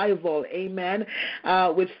revival. Amen.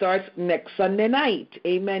 Which starts next Sunday night.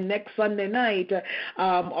 Amen. Next Sunday night,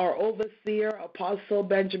 our overseer, Apostle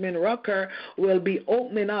Benjamin Rucker, will be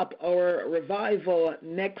opening up our revival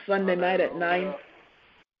next Sunday night at 9.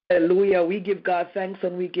 Hallelujah. We give God thanks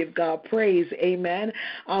and we give God praise. Amen.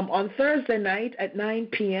 On Thursday night at 9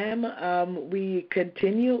 p.m., we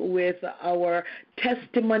continue with our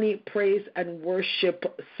testimony, praise, and worship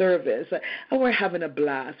service. And we're having a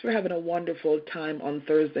blast. We're having a wonderful time on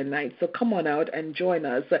Thursday night. So come on out and join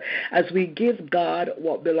us as we give God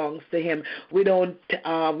what belongs to Him. We don't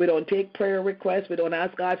take prayer requests. We don't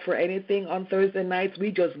ask God for anything on Thursday nights.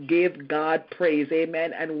 We just give God praise.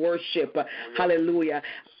 Amen. And worship. Hallelujah.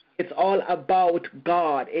 It's all about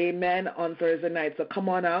God, amen, on Thursday night. So come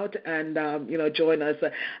on out and, join us.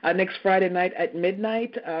 Next Friday night at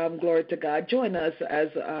midnight, glory to God, join us as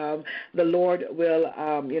the Lord will,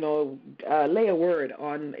 lay a word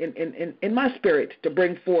on in my spirit to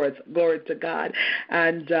bring forth, glory to God.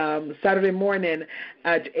 And Saturday morning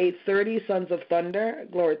at 8:30, Sons of Thunder,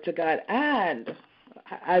 glory to God. And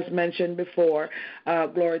as mentioned before,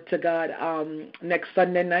 glory to God, next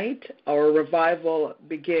Sunday night, our revival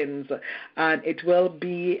begins, and it will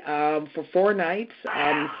be for 4 nights,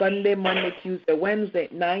 Sunday, Monday, Tuesday, Wednesday,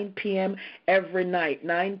 9 p.m. every night,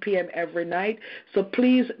 9 p.m. every night. So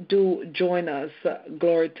please do join us,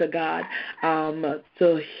 glory to God,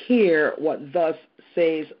 to hear what thus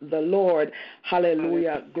says the Lord.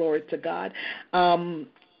 Hallelujah, glory to God.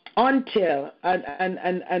 Until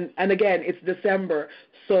and again, it's December,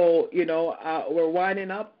 so we're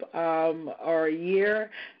winding up our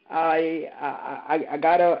year. I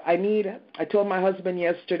told my husband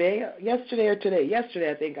yesterday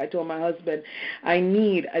I think I told my husband I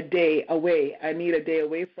need a day away. I need a day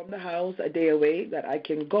away from the house, a day away that I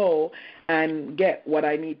can go and get what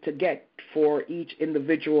I need to get for each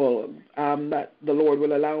individual that the Lord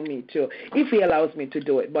will allow me to, if He allows me to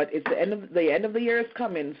do it. But it's the end of the year is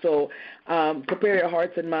coming, so prepare your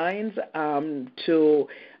hearts and minds to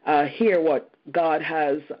hear what God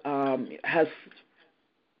has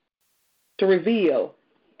to reveal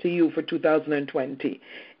to you for 2020.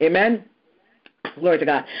 Amen. Glory to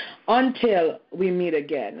God. Until we meet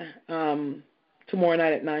again tomorrow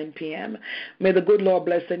night at 9 p.m. May the good Lord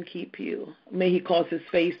bless and keep you. May He cause His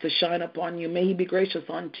face to shine upon you. May He be gracious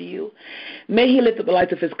unto you. May He lift up the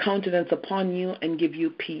light of His countenance upon you and give you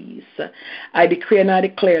peace. I decree and I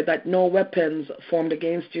declare that no weapons formed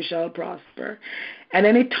against you shall prosper, and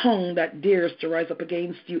any tongue that dares to rise up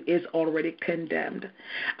against you is already condemned.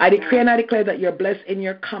 I decree and I declare that you're blessed in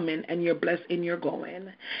your coming and you're blessed in your going.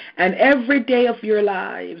 And every day of your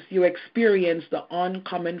lives, you experience the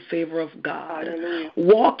uncommon favor of God. Hallelujah.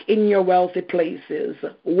 Walk in your wealthy places.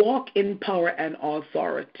 Walk in power and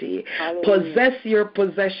authority. Hallelujah. Possess your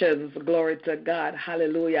possessions. Glory to God.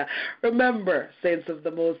 Hallelujah. Remember, saints of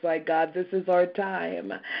the Most High God, this is our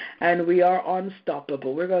time, and we are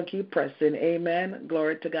unstoppable. We're going to keep pressing. Amen.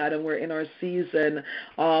 Glory to God. And we're in our season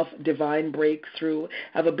of divine breakthrough.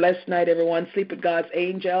 Have a blessed night, everyone. Sleep with God's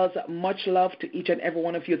angels. Much love to each and every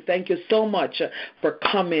one of you. Thank you so much for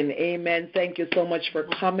coming. Amen. Thank you so much for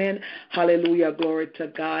coming. Hallelujah. Glory to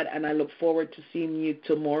God. And I look forward to seeing you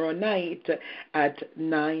tomorrow night at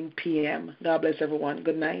 9 p.m. God bless everyone.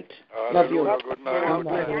 Good night. Love you. Good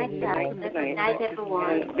night. Good night,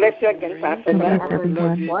 everyone. Bless you again, Pastor.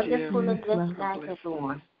 Wonderful and blessed night,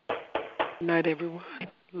 everyone. Good night, everyone.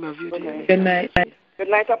 Love you, dear. Good night. Good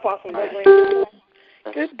night, Apostle.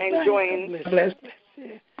 Good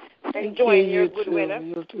enjoying your good weather.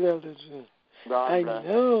 You too, Elder June. I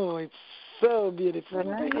know, it's so beautiful.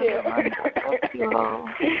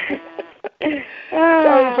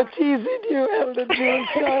 Sorry for teasing you, Elder June.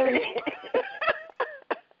 Sorry.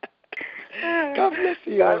 God bless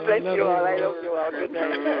you. God bless you all. I love you all. Good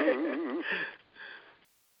night.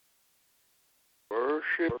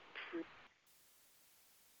 Worship.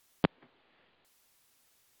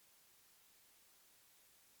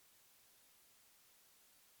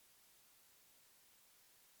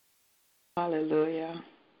 Hallelujah.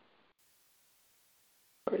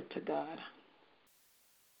 Glory to God.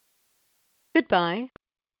 Goodbye.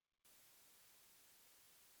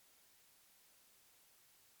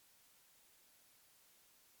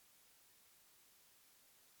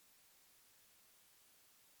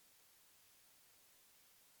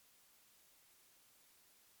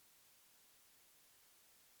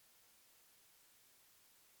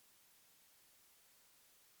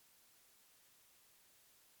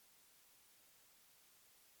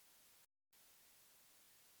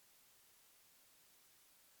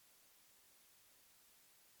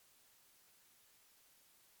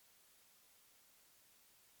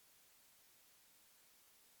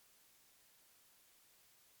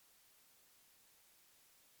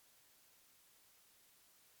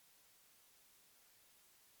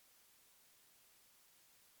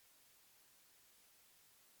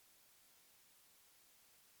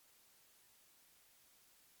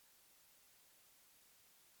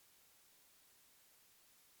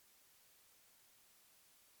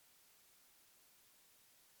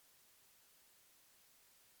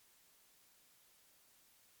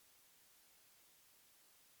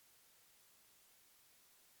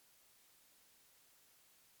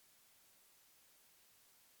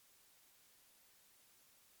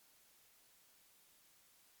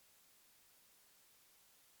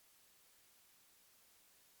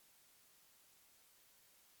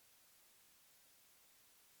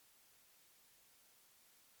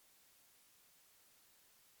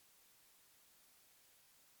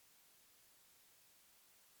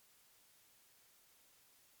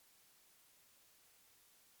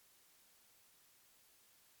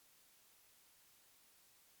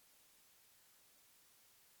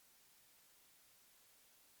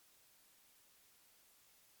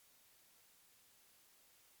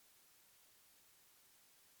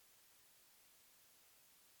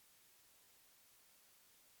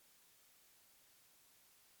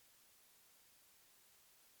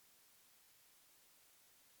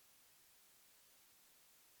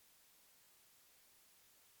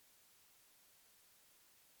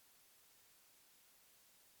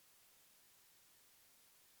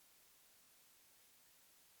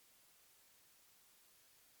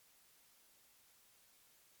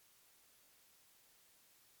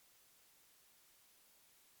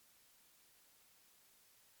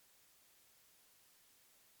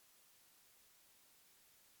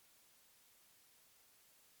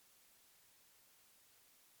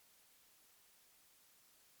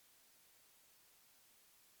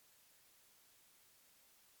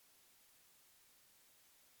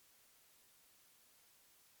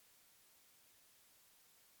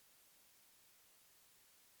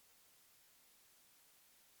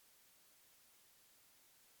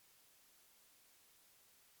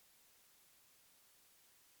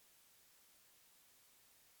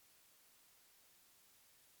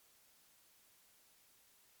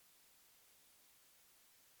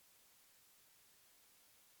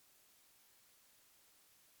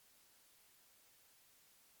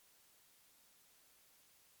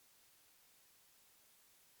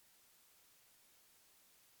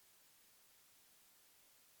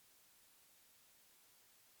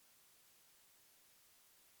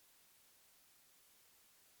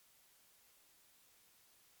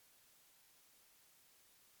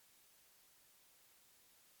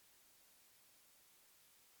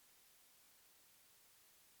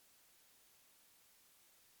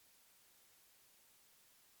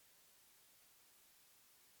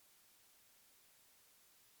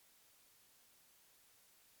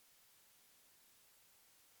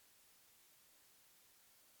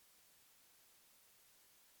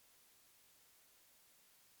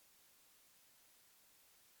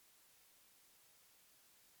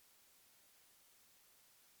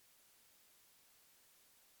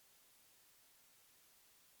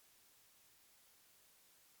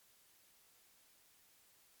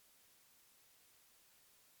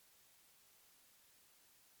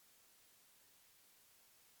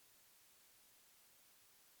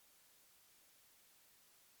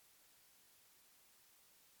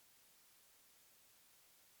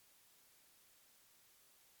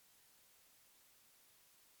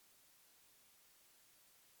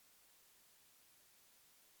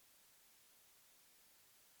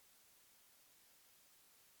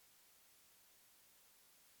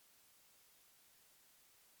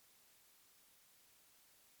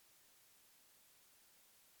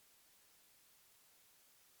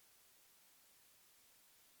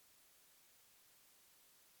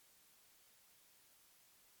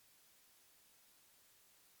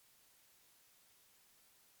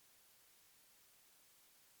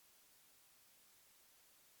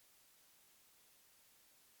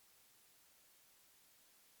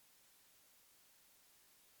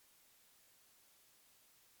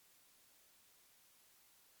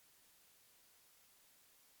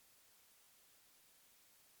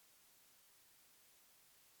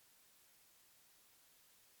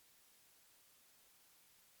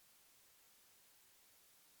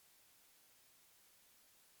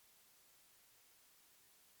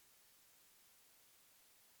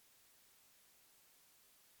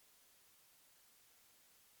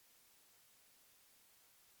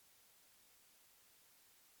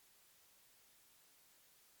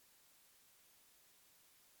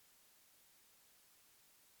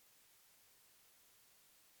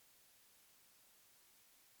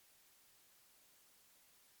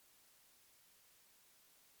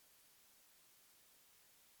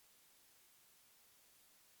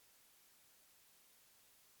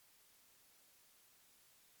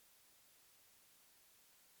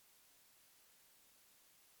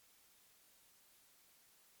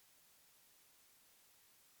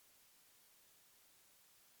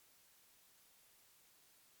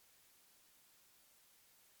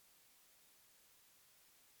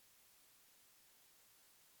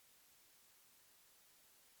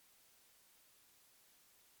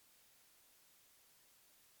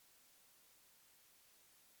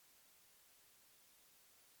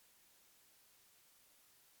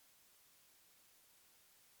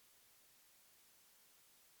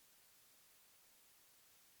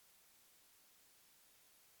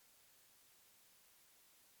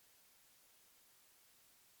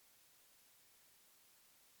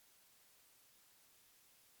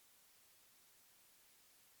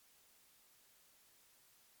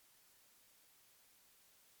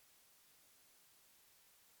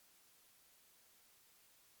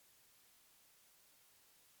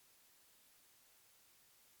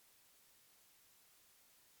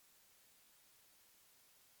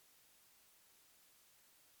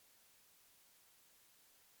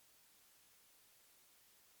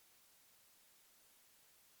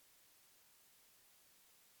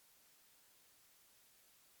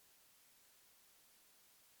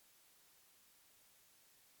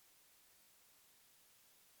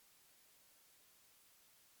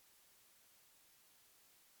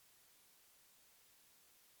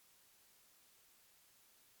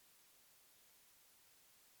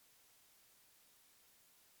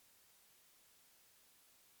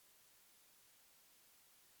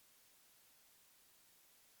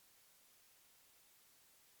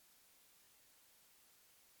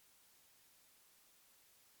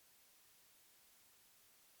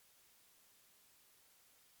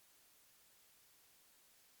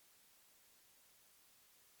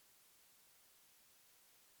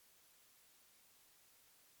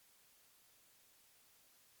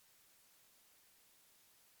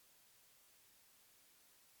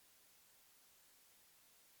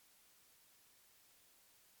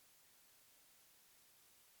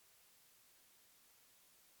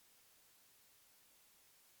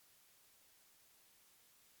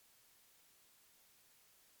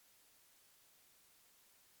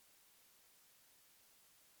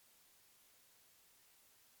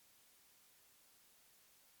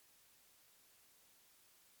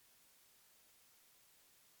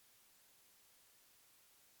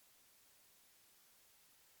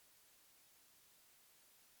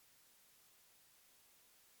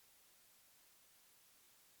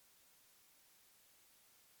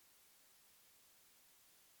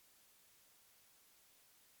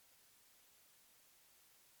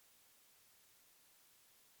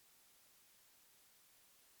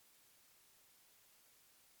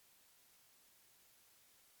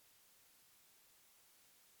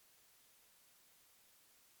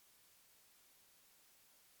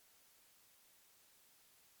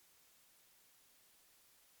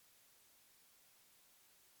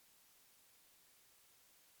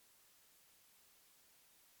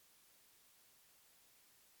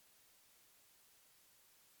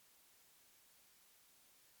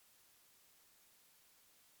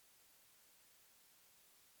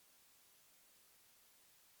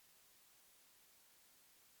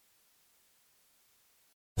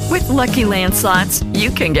 Lucky Land Slots,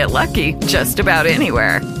 you can get lucky just about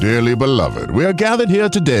anywhere. Dearly beloved, we are gathered here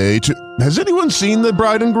today to... Has anyone seen the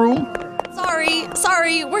bride and groom?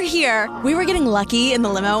 Sorry, we're here. We were getting lucky in the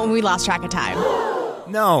limo and we lost track of time.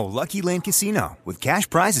 No, Lucky Land Casino, with cash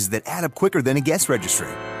prizes that add up quicker than a guest registry.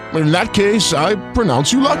 In that case, I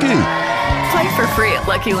pronounce you lucky. Play for free at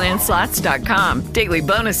LuckyLandSlots.com. Daily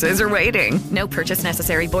bonuses are waiting. No purchase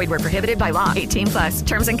necessary. Void where prohibited by law. 18+.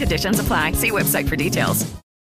 Terms and conditions apply. See website for details.